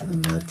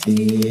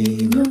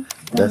 Samatino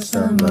da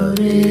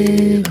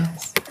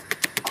samariras,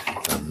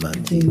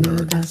 Samatino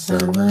da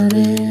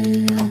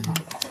samariras,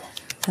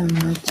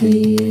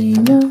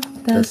 Samatino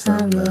da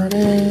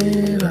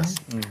samariras,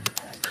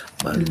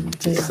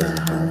 Manchesa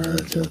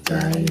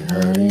jai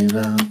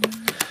hariram,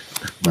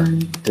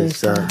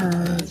 Manchesa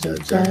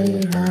jai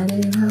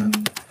hariram,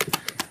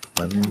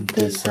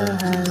 Manchesa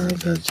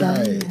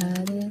jai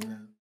hariram.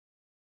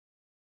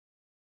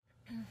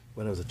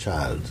 When I was a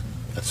child,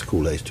 at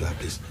school I used to have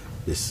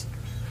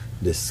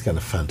this kind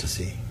of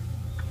fantasy.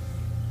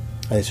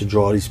 I used to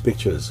draw these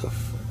pictures of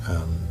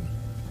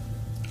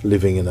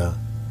living in a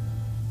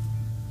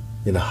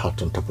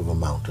hut on top of a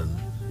mountain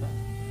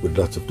with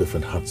lots of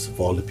different huts of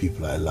all the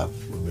people I love.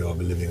 We'll all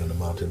be living on the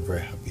mountain,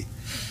 very happy.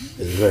 It's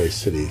a very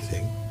silly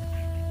thing.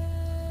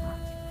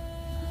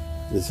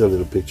 This is a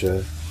little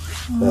picture,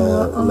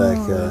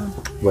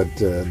 but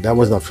that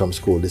was not from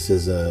school. This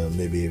is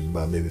maybe,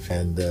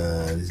 and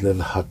these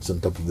little huts on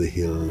top of the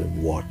hill,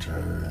 and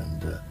water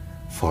and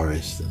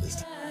forest and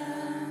this.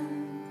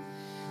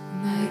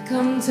 I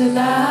come to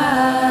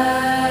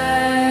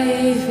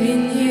life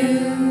in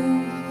you.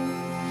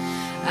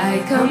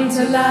 I come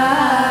to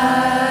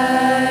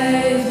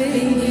life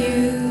in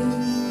you.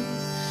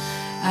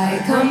 I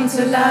come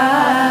to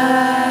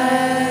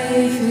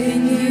life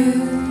in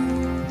you.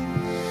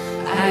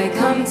 I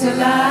come to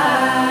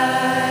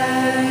life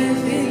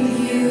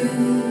in you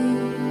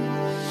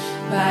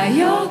by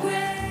your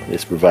grace.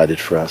 It's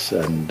provided for us,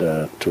 and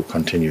to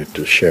continue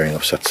the sharing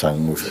of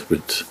satsang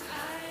with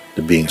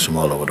the beings from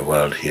all over the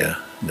world here,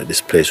 that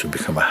this place will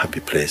become a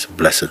happy place, a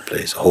blessed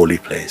place, a holy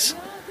place,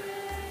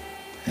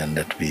 and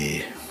that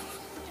we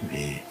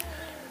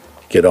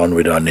get on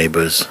with our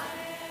neighbors.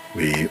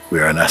 We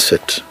are an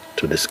asset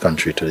to this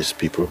country, to these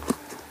people,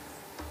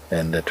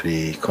 and that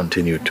we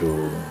continue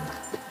to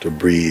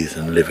breathe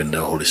and live in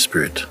the Holy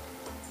Spirit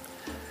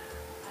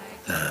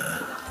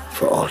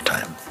for all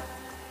time.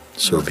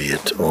 So be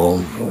it.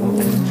 Om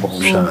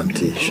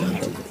Shanti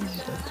Shanti.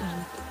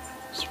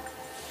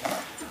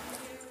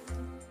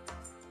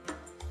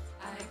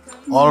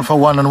 All for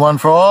one and one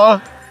for all?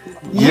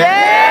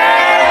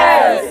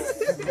 Yes!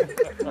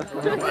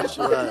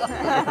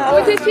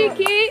 Mooji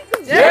ki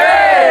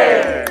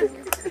jai!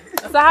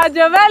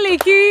 Sahajavali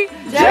ki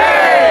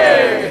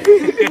jai!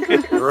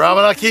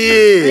 Ramana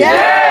ki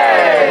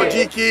Jai!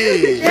 Mooji ki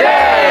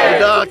Jai!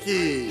 Buddha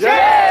ki Jai!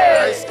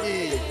 Christ ki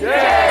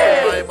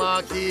Jai! Mai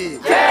Ma ki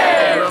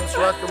Jai! Ram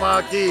Swat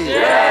Kumar ki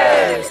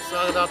Jai!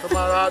 Sagadata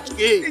Maharaj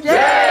ki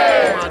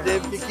Jai!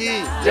 Mahadev ki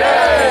Jai!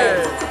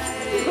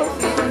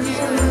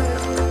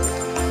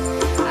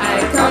 I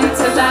come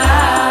to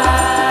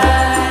life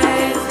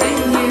in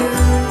you.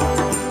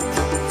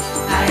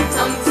 I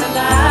come to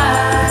life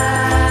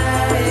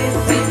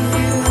in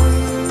you.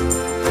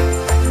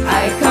 I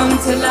come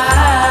to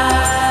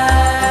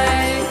life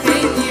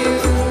in you.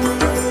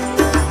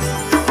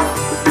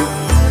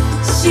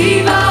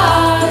 Shiva,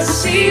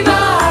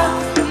 Shiva,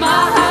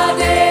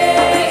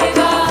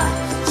 Mahadeva.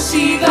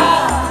 Shiva,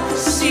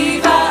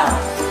 Shiva,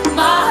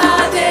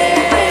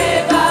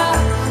 Mahadeva.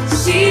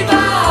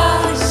 Shiva,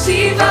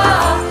 Shiva,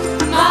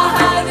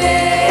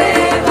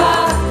 Mahadeva.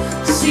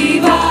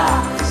 Shiva,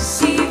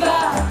 Shiva,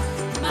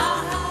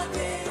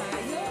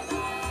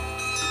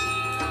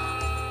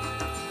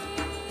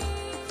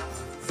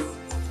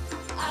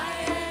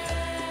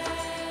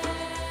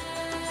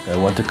 I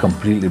want to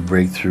completely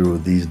break through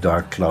these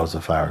dark clouds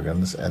of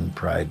arrogance and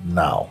pride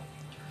now,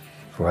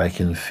 for I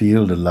can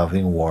feel the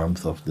loving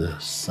warmth of the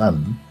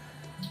sun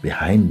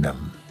behind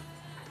them.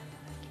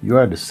 You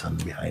are the sun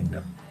behind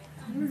them.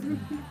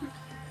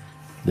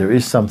 There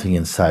is something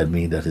inside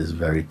me that is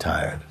very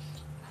tired.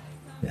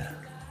 Yeah,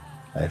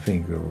 I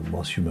think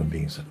most human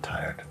beings are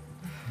tired.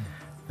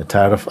 They're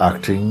tired of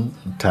acting,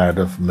 tired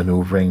of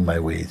maneuvering my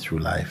way through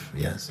life.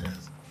 Yes,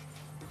 yes.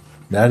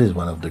 That is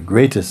one of the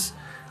greatest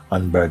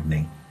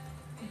unburdening,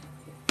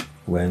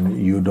 when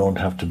you don't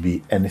have to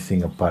be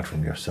anything apart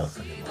from yourself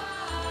anymore.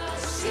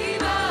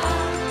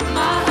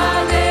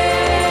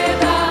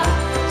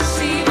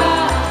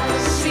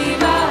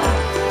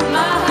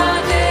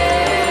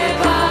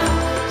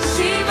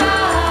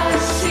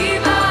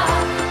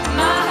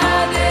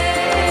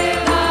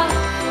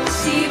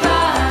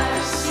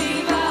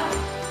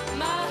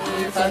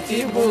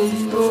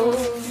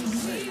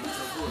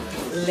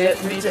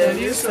 Let me tell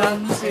you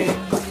something.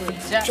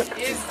 Jack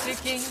is the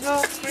king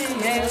of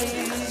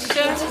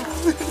creation.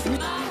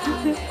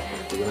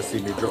 You're gonna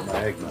see me drop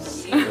my egg now.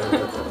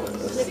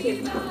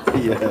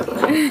 Yeah.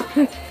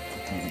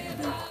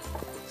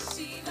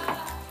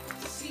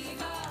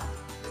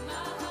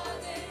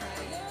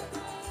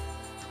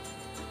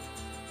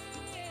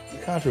 You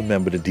can't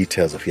remember the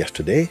details of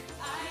yesterday.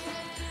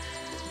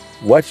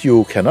 What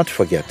you cannot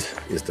forget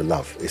is the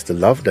love. It's the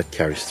love that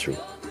carries through.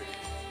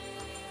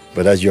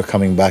 But as you're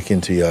coming back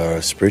into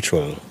your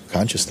spiritual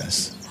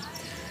consciousness,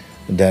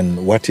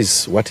 then what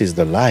is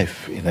the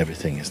life in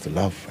everything is the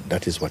love. And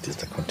that is what is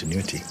the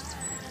continuity.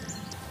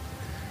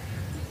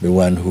 The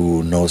one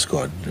who knows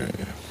God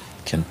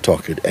can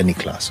talk with any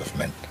class of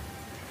men.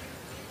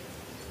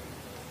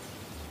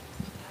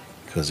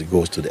 Because it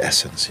goes to the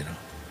essence, you know.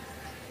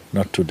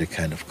 Not to the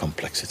kind of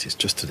complexities,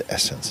 just to the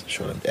essence,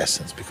 show them the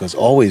essence. Because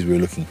always we're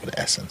looking for the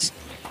essence.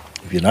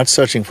 If you're not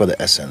searching for the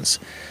essence,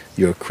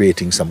 you're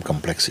creating some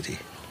complexity.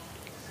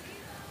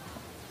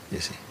 You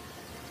see?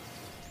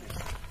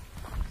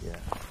 Yeah.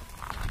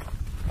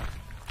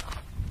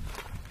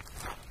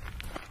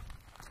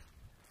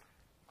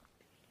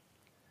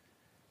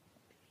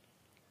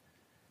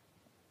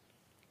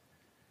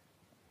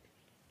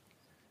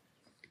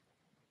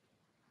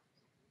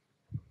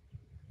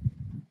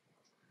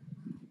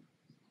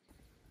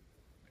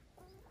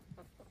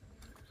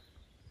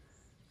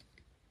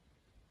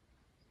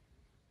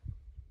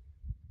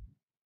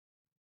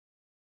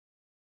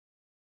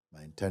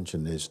 My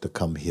intention is to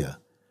come here.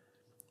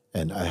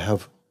 And I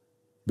have,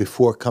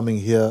 before coming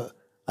here,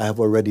 I have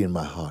already in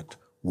my heart,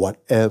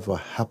 whatever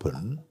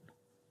happened,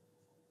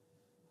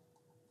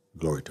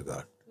 glory to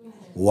God.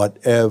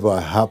 Whatever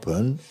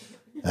happened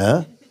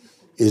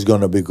is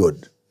going to be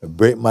good. I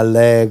break my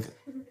leg,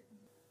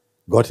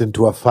 got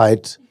into a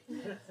fight,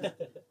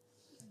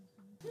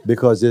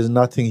 because there's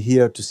nothing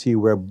here to see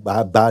where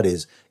bad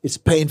is. It's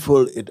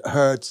painful, it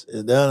hurts,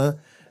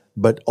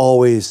 but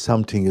always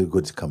something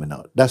good is coming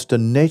out. That's the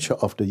nature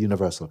of the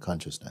universal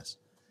consciousness.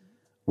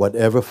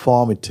 Whatever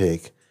form it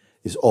takes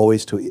is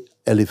always to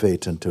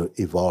elevate and to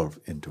evolve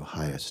into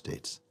higher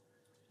states.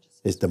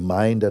 It's the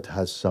mind that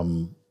has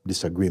some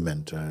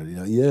disagreement.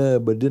 Yeah,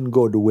 but didn't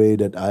go the way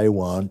that I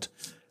want,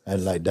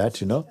 and like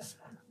that,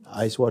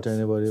 Ice water,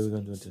 anybody?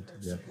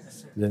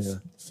 Yeah.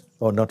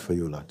 Oh, not for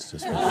you, lots.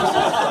 Just for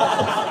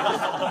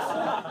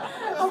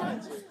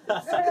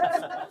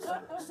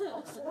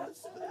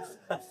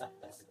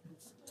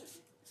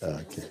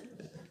okay.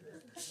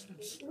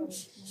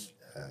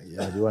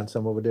 Yeah, do you want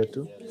some over there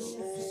too?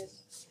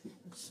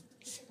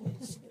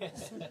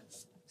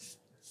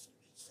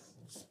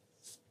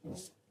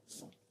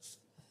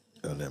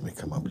 Oh, let me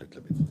come up a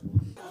little bit.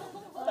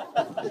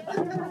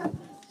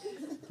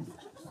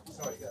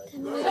 Sorry, guys.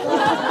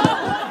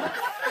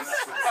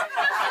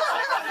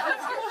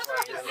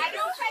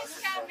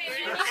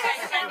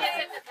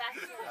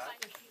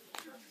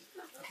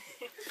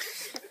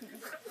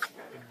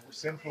 In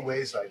simple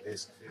ways like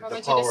this,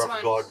 the power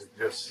of God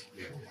just...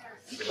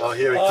 Oh,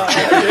 here it comes.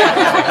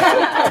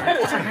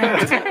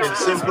 In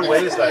simple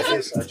ways like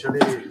this, actually,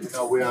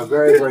 we are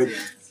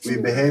we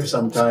behave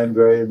sometimes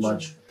very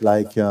much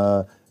like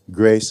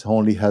grace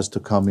only has to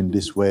come in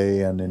this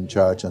way and in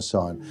church and so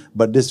on.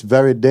 But this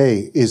very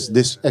day is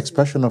this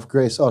expression of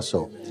grace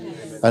also.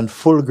 And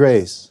full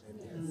grace,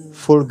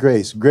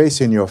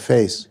 grace in your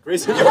face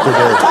Grace in today. your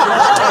face.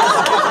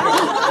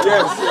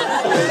 Yes.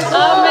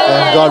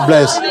 And God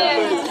bless.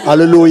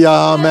 Hallelujah,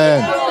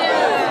 amen.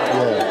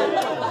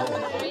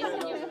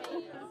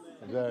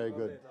 Very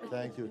good.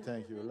 Thank you.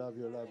 Love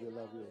you.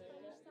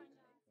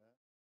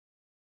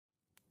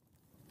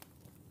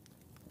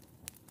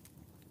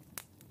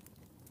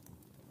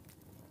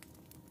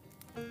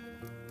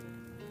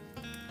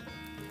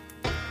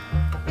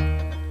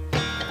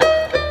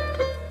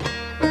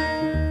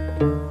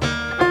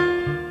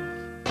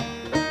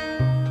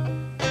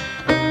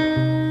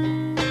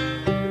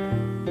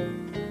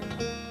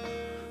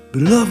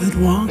 Beloved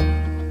one,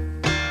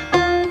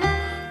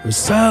 a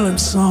silent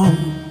song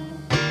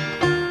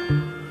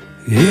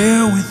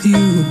here with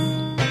you.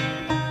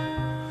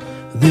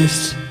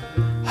 This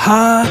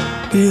heart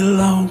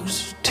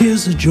belongs,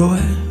 tears of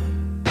joy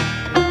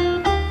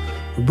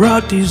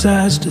brought these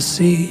eyes to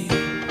see.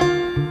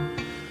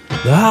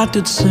 The heart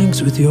that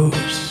sings with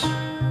yours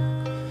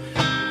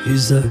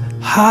is the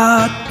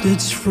heart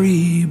that's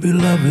free,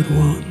 beloved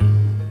one.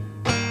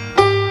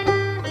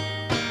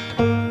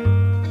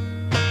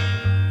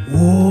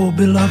 Oh,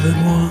 beloved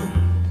one.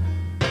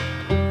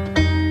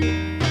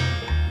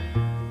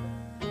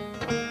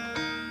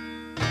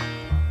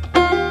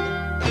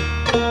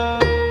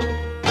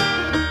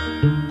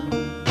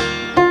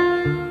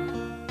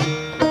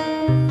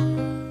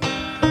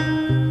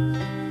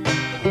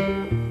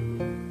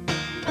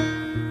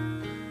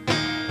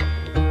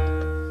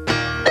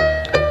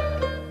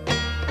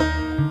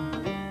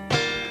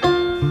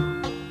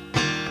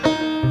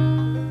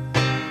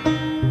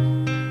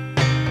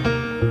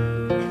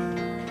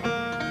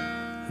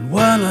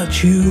 Why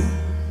not you?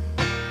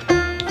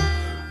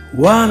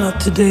 Why not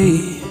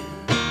today?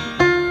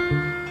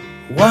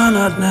 Why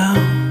not now?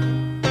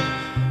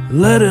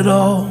 Let it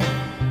all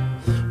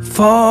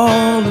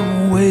fall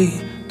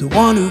away. The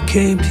one who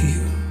came to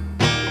you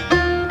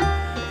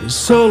is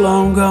so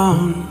long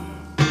gone,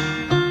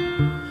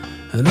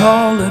 and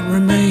all that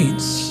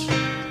remains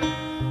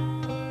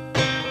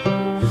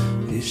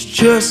is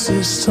just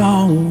a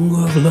song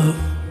of love.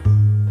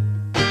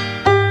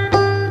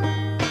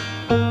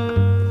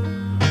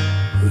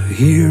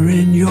 Here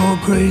in your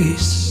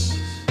grace,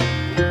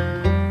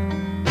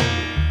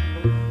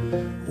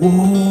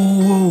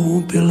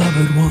 oh,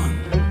 beloved one.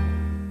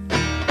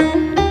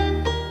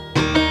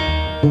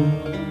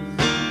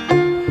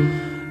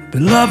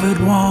 Beloved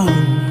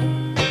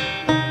one,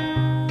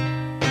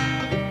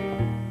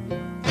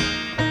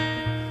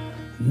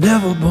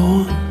 never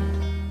born,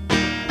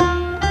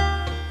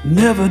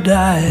 never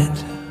died,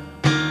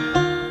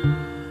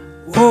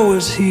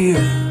 always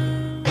here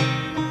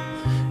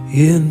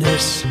in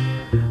this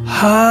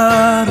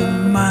heart of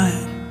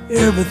mine.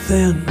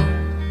 Everything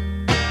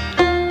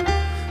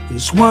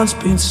is once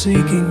been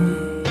seeking,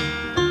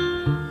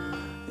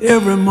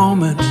 every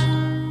moment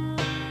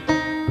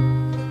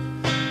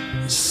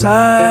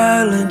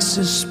silence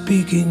is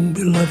speaking,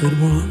 beloved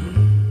one.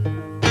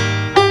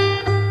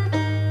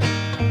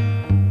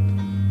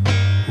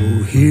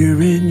 Oh,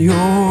 here in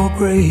your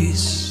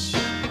grace,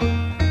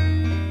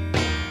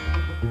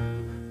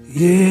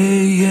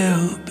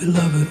 yeah,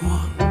 beloved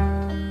one.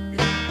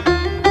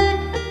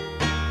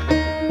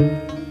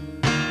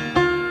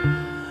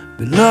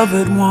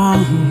 Beloved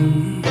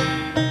one,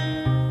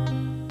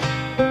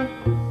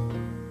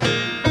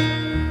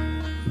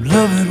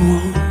 beloved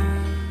one,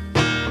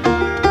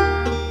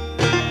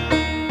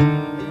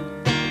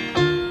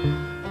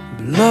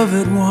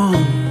 beloved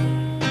one.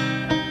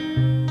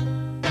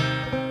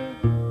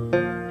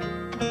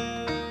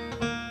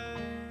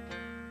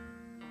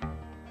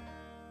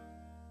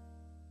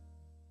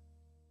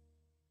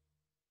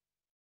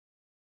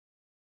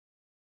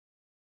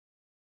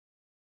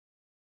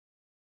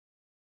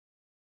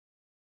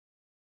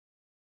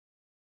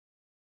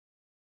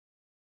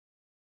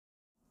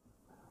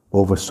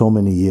 over so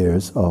many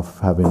years of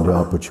having the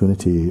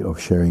opportunity of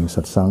sharing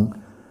satsang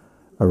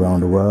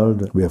around the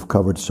world, we have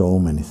covered so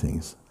many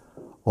things,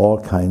 all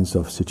kinds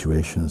of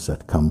situations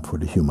that come for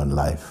the human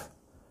life.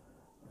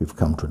 We've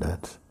come to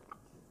that.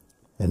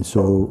 And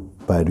so,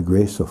 by the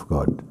grace of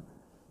God,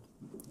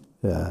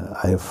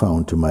 I have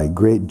found to my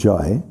great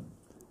joy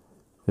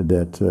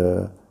that,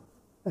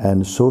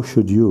 and so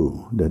should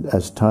you, that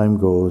as time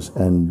goes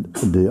and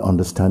the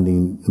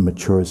understanding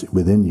matures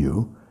within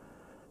you,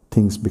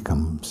 things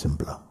become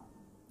simpler.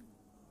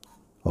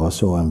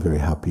 Also, I'm very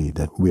happy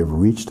that we have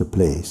reached a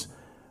place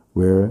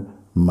where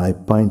my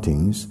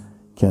pointings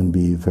can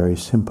be very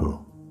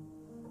simple.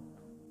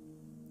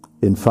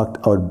 In fact,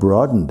 I would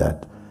broaden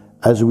that.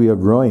 As we are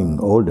growing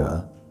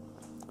older,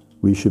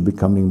 we should be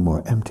becoming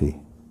more empty,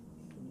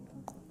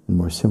 and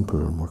more simple,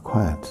 more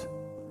quiet.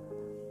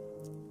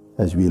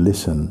 As we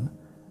listen,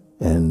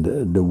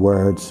 and the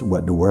words,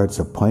 what the words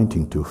are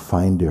pointing to,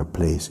 find their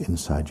place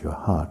inside your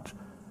heart,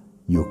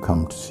 you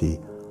come to see,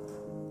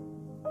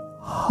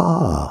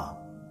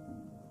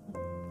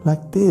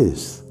 like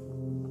this.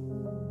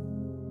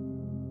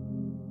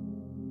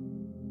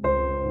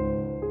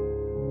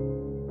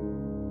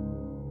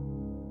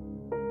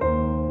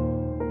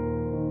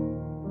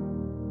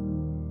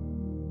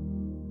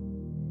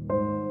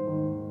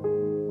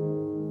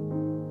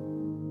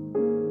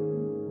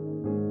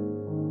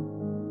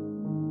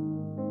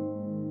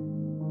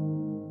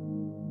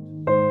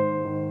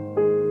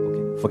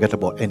 Forget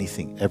about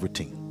anything,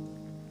 everything.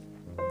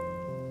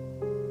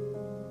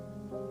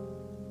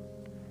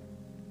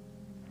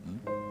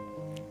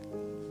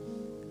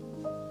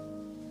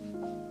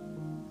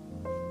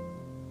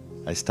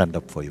 I stand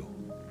up for you.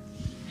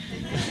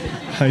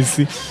 I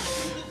see.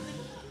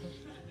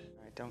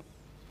 I don't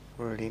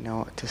really know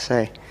what to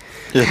say.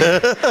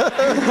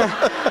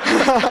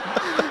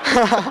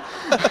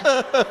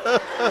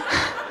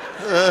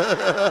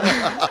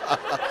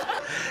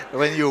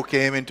 When you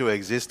came into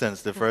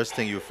existence, the first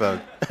thing you felt,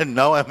 and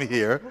now I'm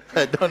here,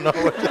 I don't know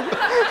what to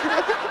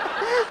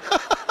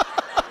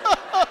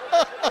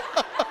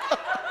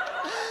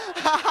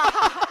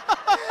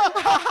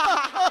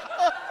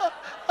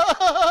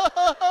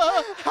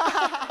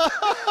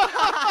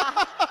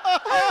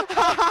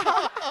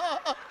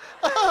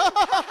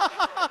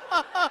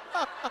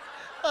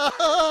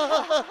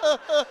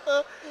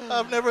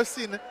I've never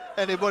seen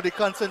anybody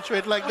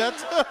concentrate like that.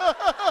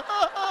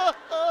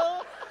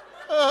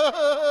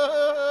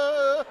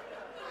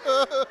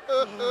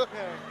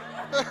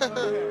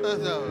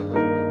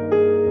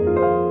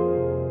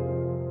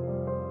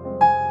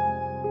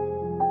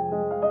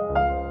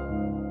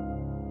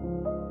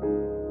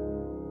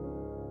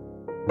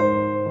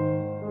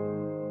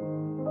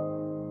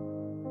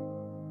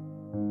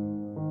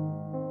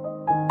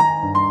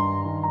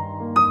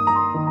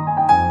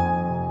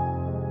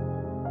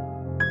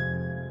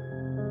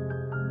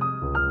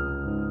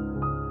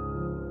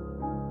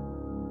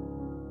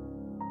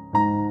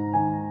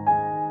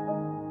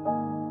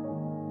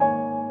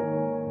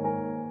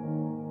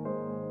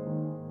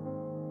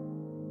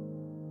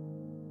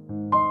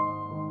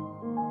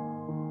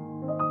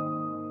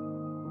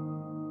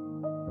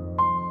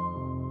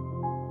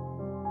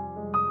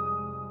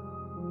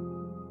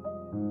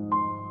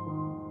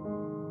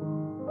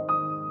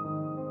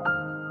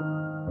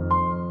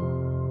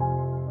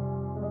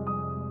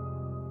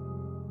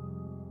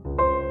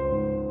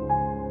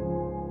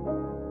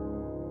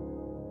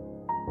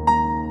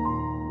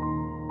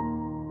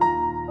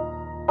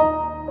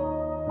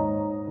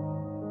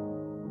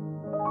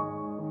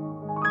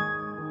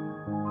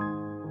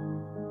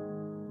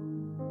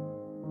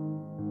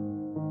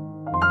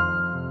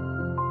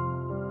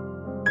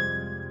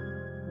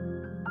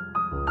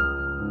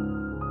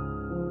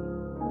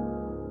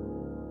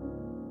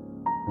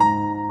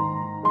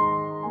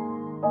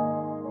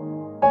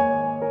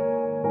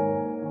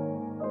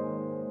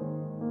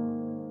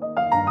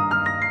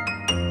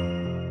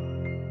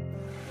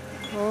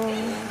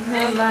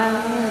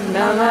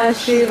 Namah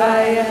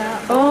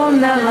Shivaya, Om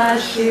Namah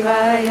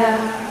Shivaya,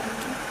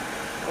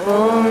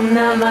 Om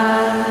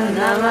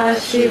Namah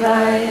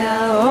Shivaya,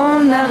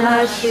 Om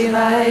Namah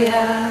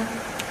Shivaya,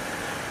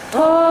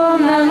 Om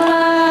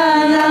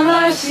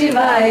Namah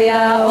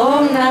Shivaya,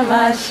 Om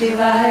Namah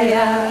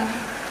Shivaya,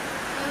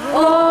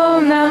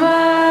 Om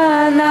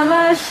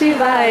Namah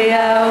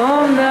Shivaya,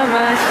 Om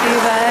Namah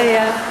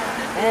Shivaya,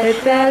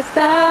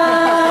 Etesta.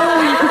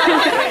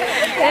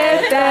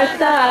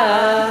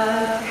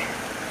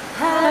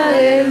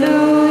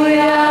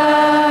 Hallelujah,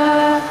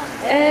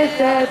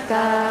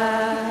 etata.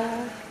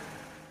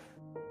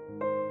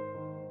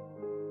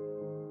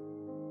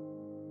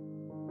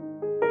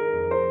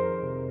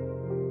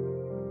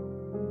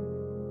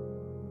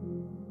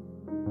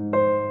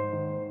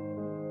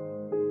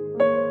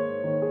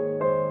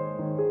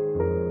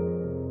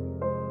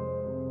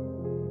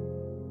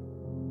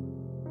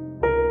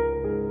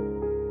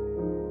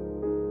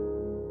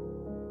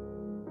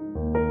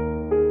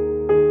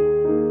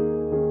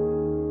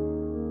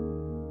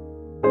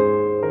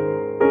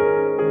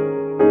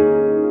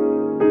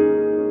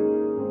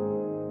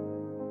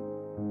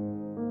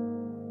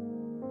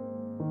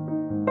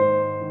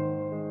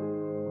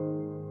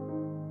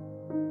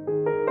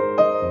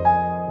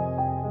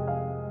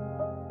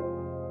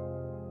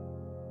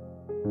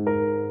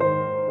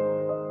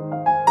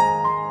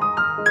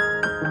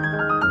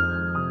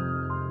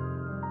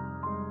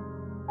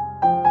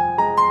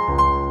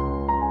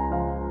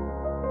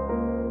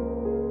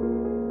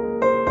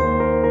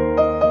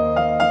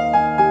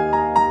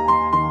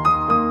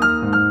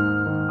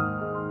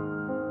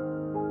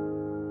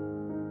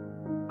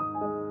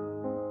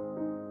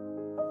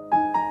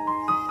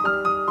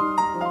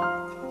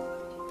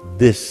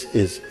 This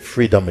is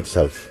freedom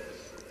itself.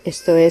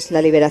 Esto es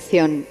la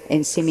liberación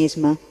en sí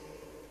misma.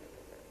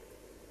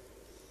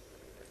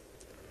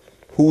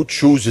 Who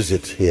chooses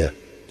it here?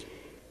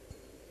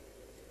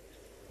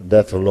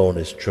 That alone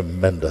is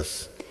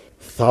tremendous.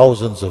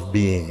 Thousands of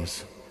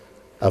beings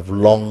have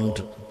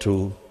longed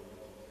to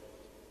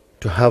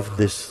have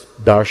this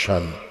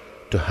darshan,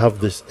 to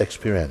have this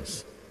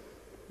experience.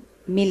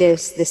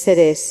 Miles de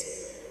seres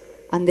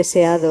han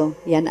deseado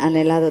y han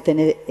anhelado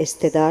tener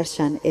este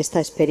darshan, esta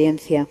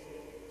experiencia.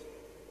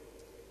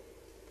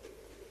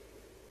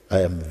 I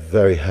am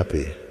very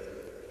happy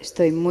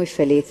Estoy muy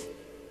feliz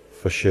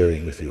for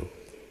sharing with you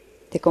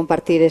de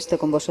compartir esto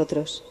con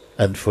vosotros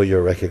and for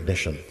your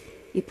recognition.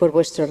 y por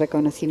vuestro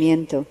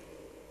reconocimiento.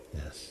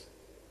 Yes.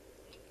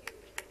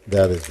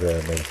 That is very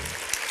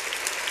amazing.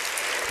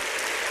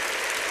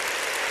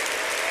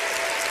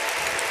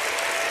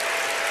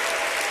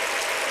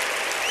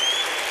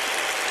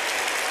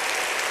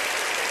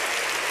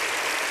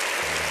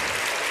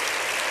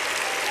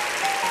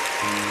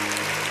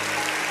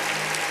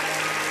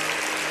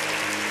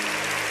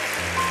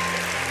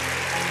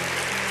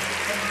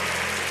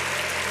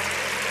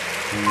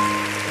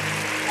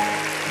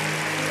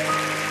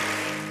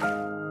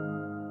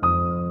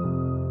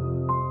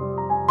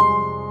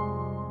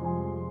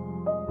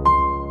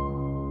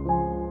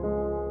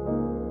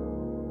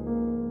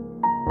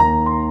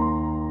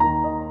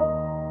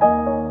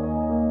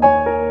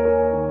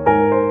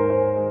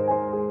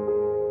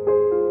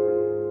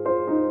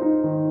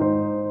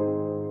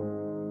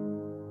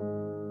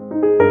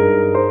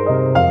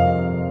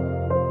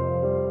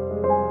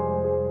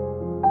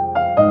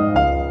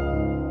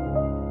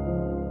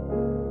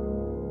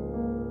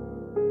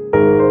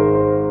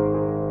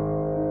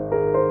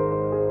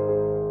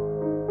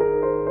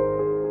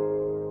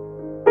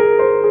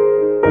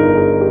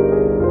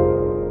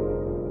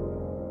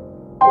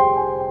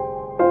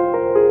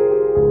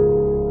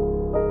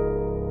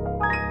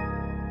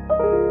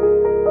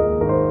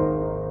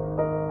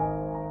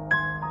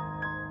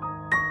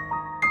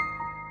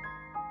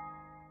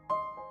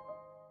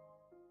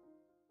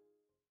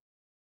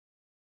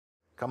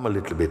 Come a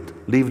little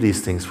bit, leave these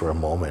things for a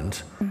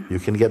moment. You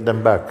can get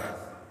them back.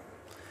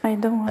 I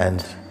don't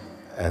want.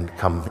 And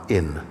come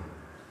in.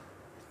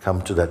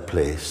 Come to that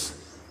place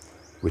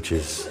which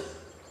is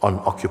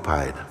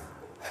unoccupied,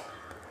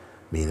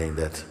 meaning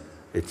that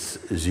it's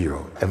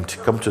zero, empty.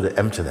 Come to the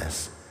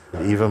emptiness.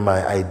 Even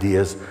my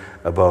ideas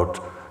about,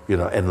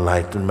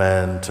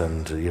 enlightenment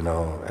and,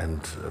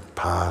 and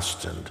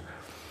past and,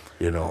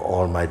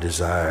 all my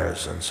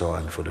desires and so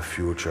on for the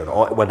future and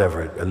all,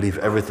 whatever. I leave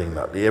everything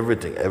now,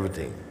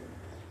 everything,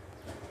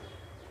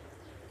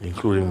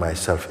 including my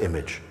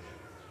self-image.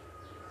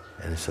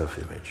 Any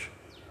self-image.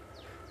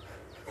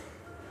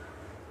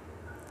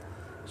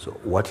 So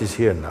what is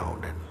here now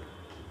then?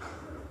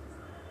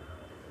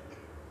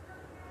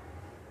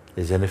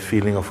 Is any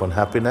feeling of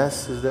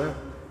unhappiness, is there?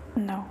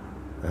 No.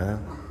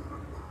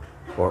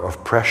 Or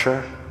of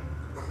pressure?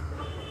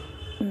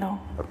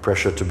 No. A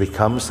pressure to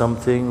become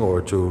something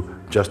or to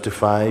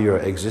justify your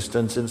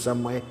existence in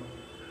some way?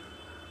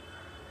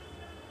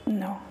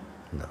 No.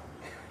 No.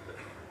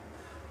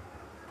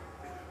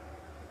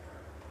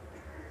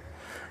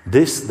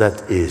 This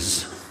that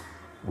is,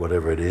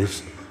 whatever it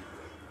is,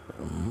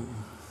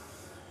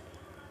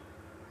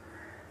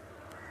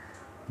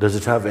 does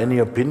it have any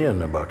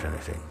opinion about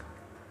anything?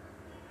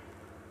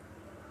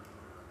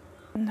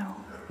 No.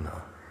 No.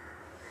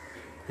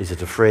 Is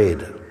it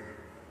afraid?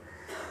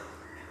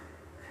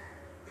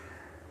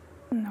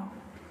 No.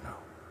 No.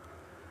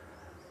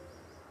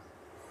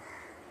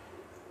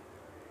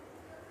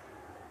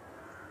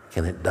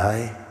 Can it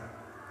die?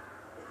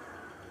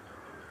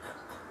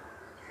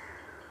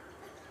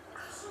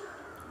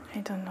 I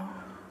don't know.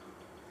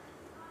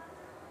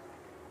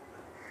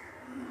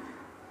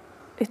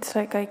 It's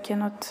like I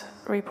cannot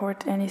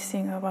report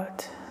anything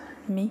about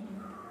me.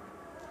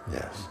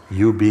 Yes.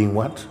 You being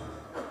what?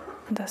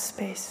 The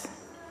space.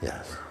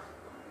 Yes.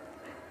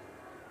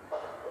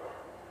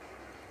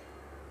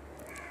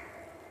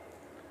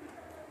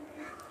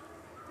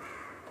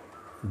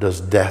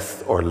 Does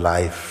death or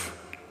life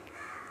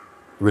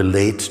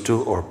relate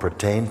to or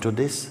pertain to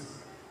this?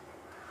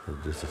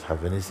 Does it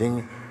have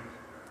anything?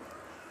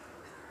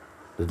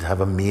 Does it have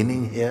a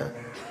meaning here?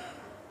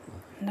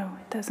 No,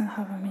 it doesn't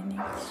have a meaning.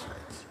 That's right.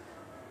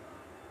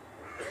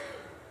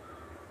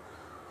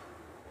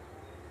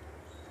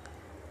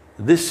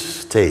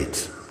 This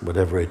state,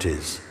 whatever it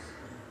is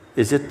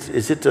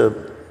it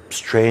a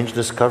strange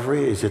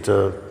discovery? Is it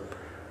a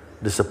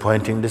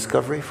disappointing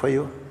discovery for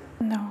you?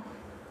 No.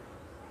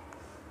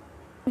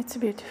 It's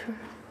beautiful.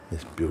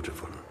 It's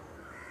beautiful.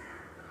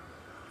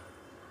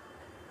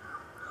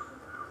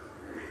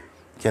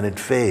 Can it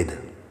fade?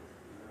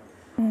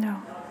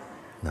 No.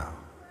 No.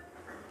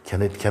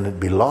 Can it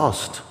be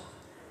lost?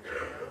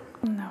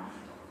 No.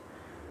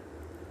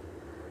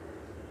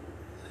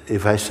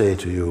 If I say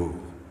to you,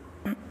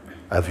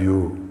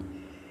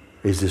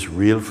 is this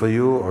real for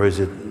you or is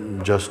it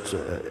just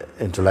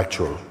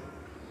intellectual?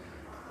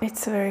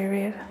 It's very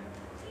real.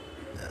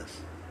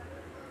 Yes.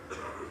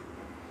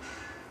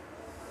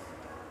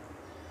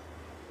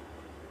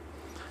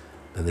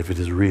 And if it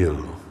is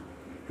real,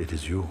 it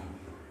is you.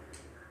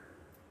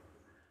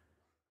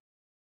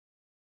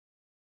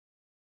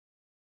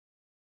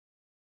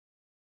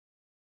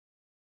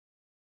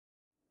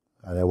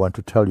 And I want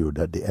to tell you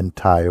that the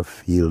entire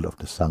field of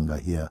the Sangha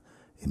here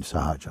in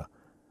Sahaja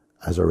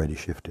has already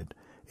shifted.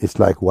 It's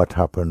like what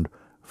happened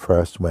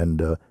first when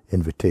the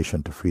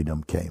invitation to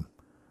freedom came.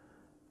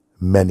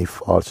 Many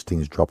false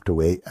things dropped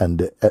away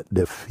and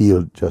the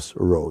field just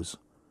rose.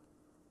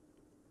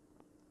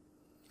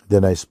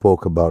 Then I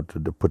spoke about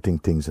the putting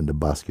things in the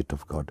basket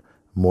of God.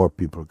 More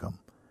people come.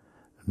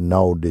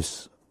 Now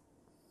this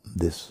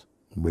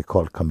we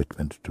call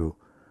commitment to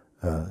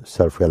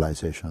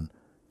self-realization,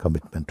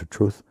 commitment to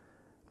truth,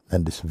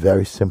 and this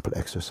very simple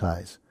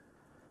exercise.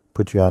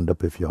 Put your hand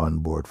up if you're on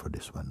board for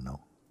this one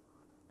now.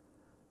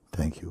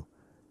 Thank you.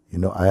 You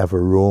know, I have a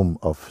room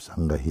of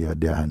Sangha here.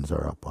 Their hands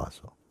are up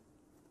also.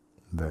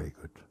 Very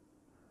good.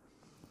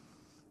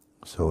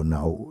 So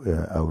now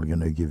I'm going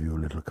to give you a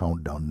little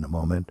countdown in a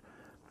moment.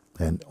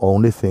 And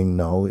only thing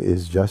now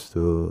is just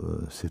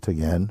to sit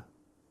again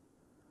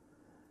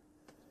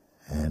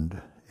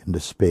and in the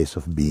space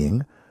of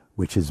being,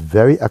 which is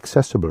very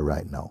accessible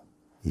right now.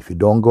 If you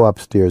don't go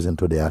upstairs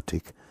into the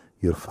attic,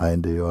 you'll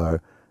find you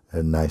are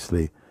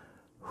nicely,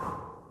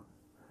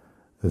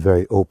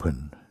 very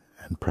open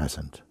and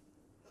present.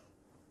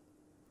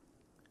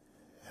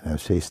 And I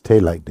say, stay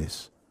like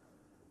this.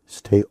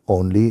 Stay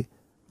only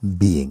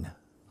being.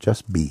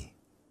 Just be.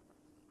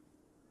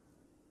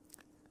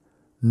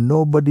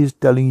 Nobody's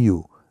telling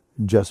you,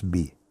 just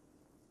be.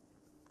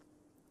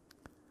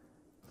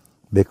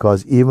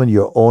 Because even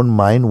your own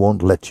mind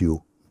won't let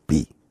you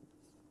be.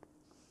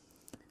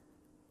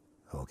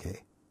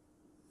 Okay.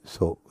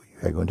 So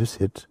you are going to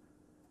sit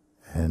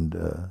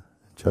and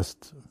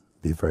just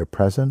be very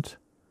present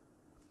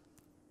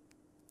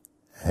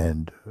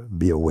and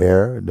be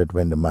aware that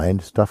when the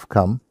mind stuff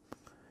comes,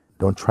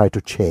 don't try to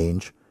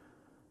change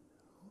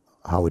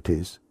how it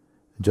is.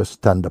 Just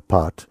stand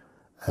apart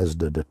as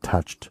the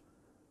detached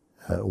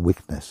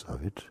weakness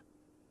of it.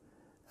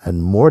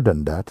 And more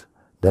than that,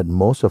 that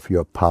most of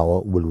your power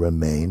will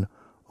remain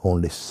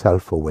only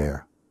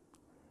self-aware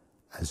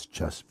as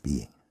just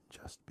being,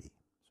 just be.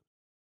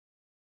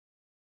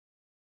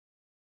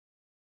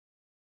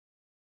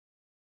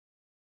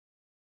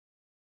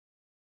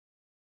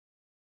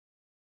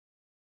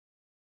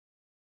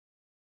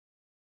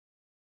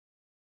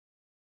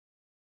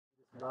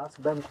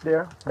 Last bench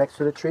there, next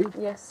to the tree?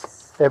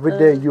 Yes. Every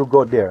day you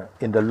go there.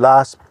 In the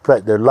last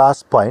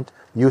point,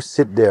 you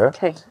sit there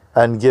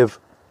and give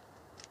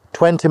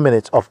 20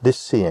 minutes of this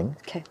seeing.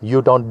 Okay.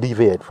 You don't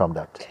deviate from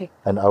that. Okay.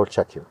 And I will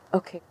check you.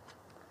 Okay.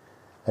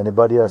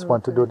 Anybody else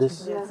want to do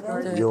this? Yes.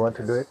 You want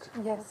to do it?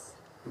 Yes.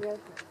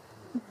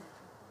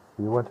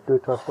 You want to do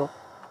it also?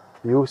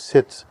 You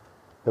sit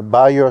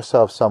by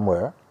yourself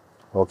somewhere,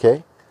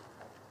 okay?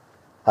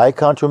 I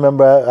can't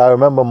remember, I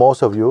remember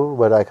most of you,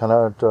 but I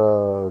cannot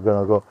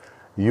gonna go.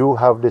 You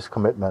have this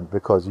commitment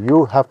because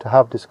you have to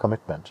have this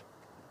commitment.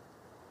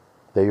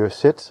 That you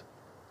sit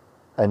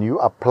and you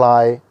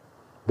apply,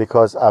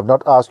 because I've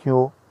not asked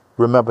you,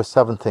 remember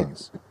 7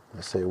 things.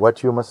 You say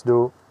what you must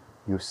do,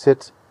 you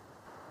sit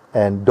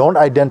and don't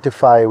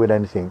identify with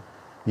anything.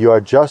 You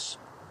are just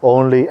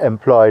only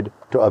employed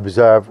to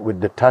observe with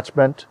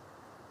detachment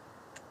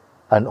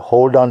and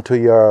hold on to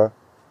your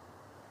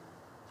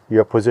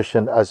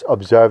position as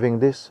observing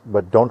this,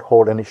 but don't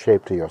hold any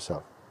shape to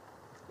yourself.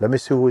 Let me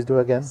see who is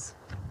doing again.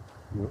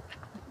 You.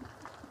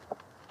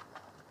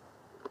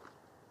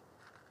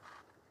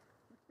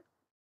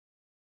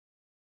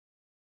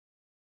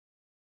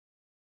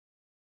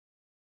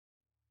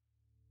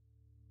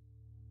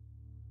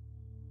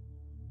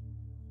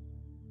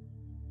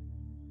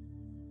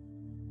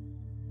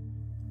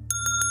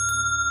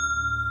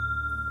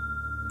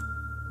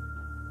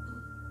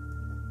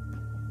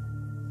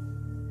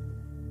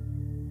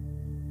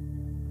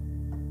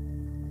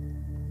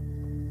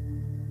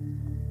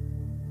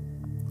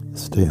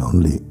 Stay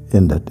only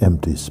in that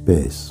empty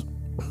space.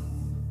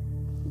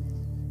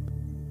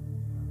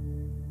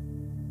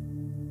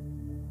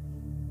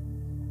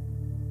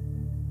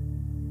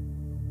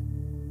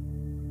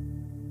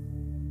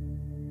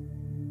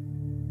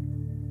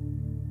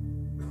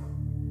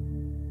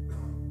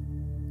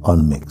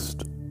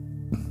 Unmixed.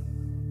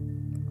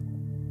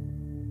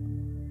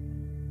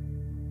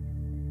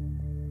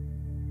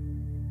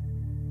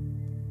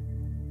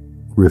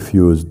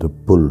 Refuse the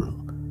pull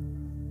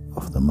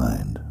of the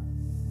mind.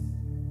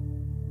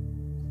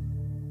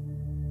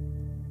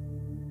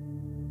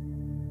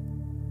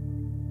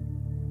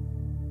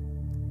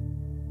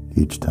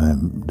 Each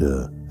time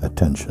the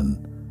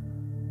attention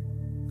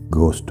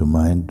goes to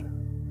mind,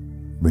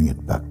 bring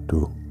it back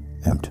to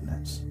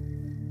emptiness.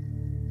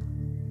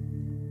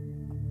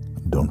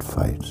 Don't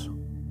fight.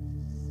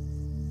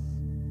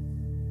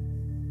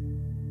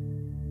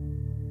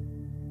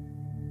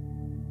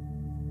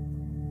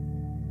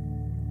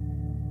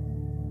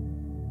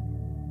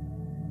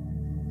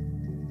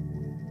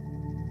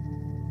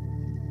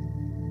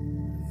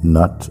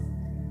 Not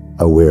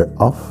aware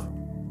of,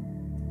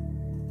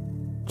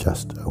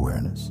 just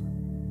awareness.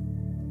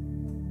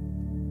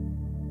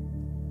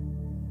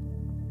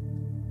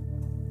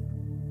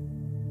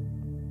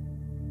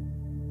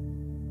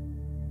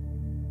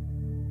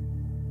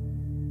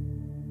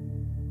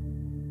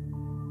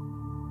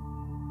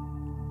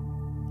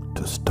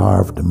 To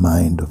starve the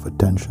mind of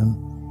attention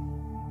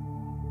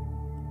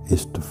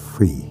is to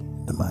free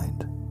the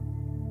mind.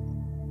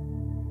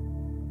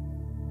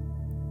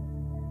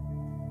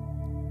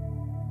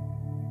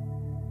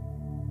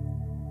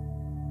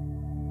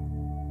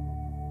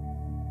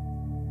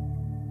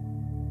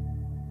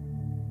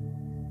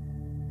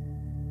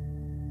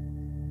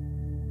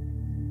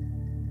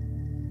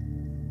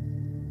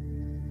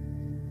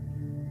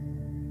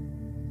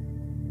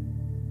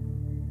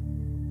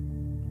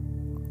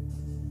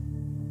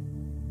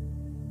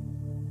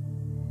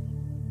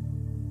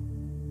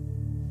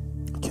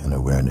 Can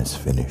awareness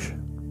finish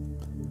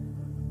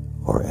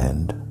or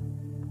end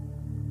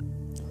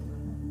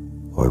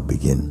or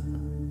begin?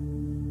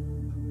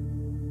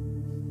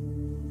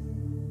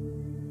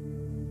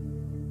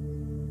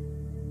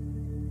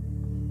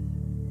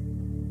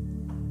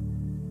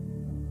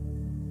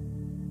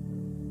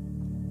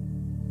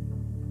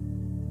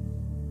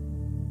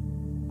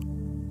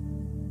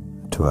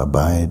 To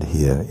abide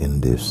here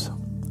in this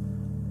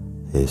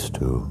is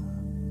to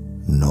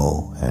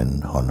know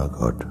and honor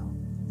God,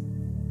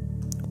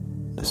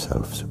 the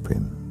Self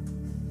Supreme.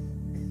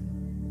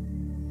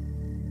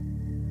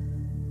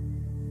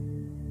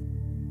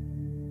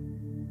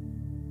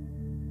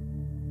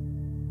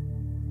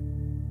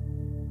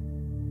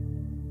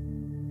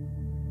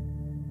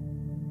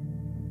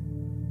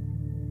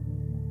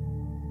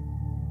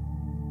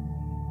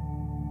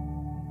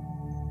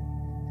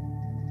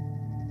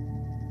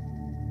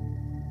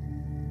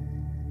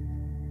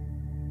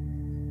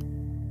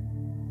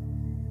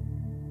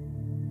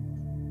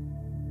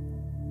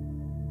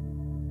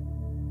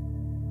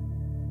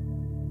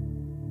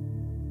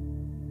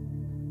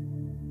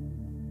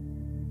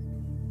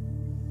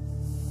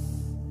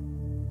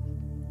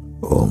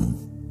 Om.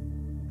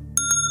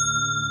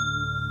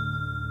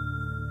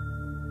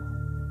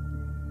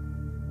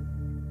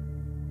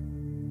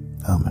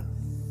 Amen.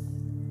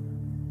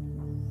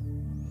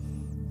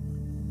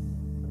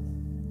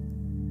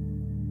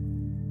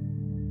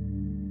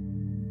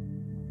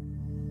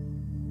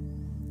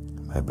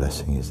 My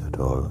blessing is that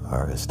all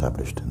are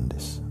established in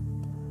this,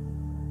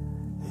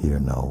 here,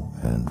 now,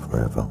 and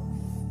forever.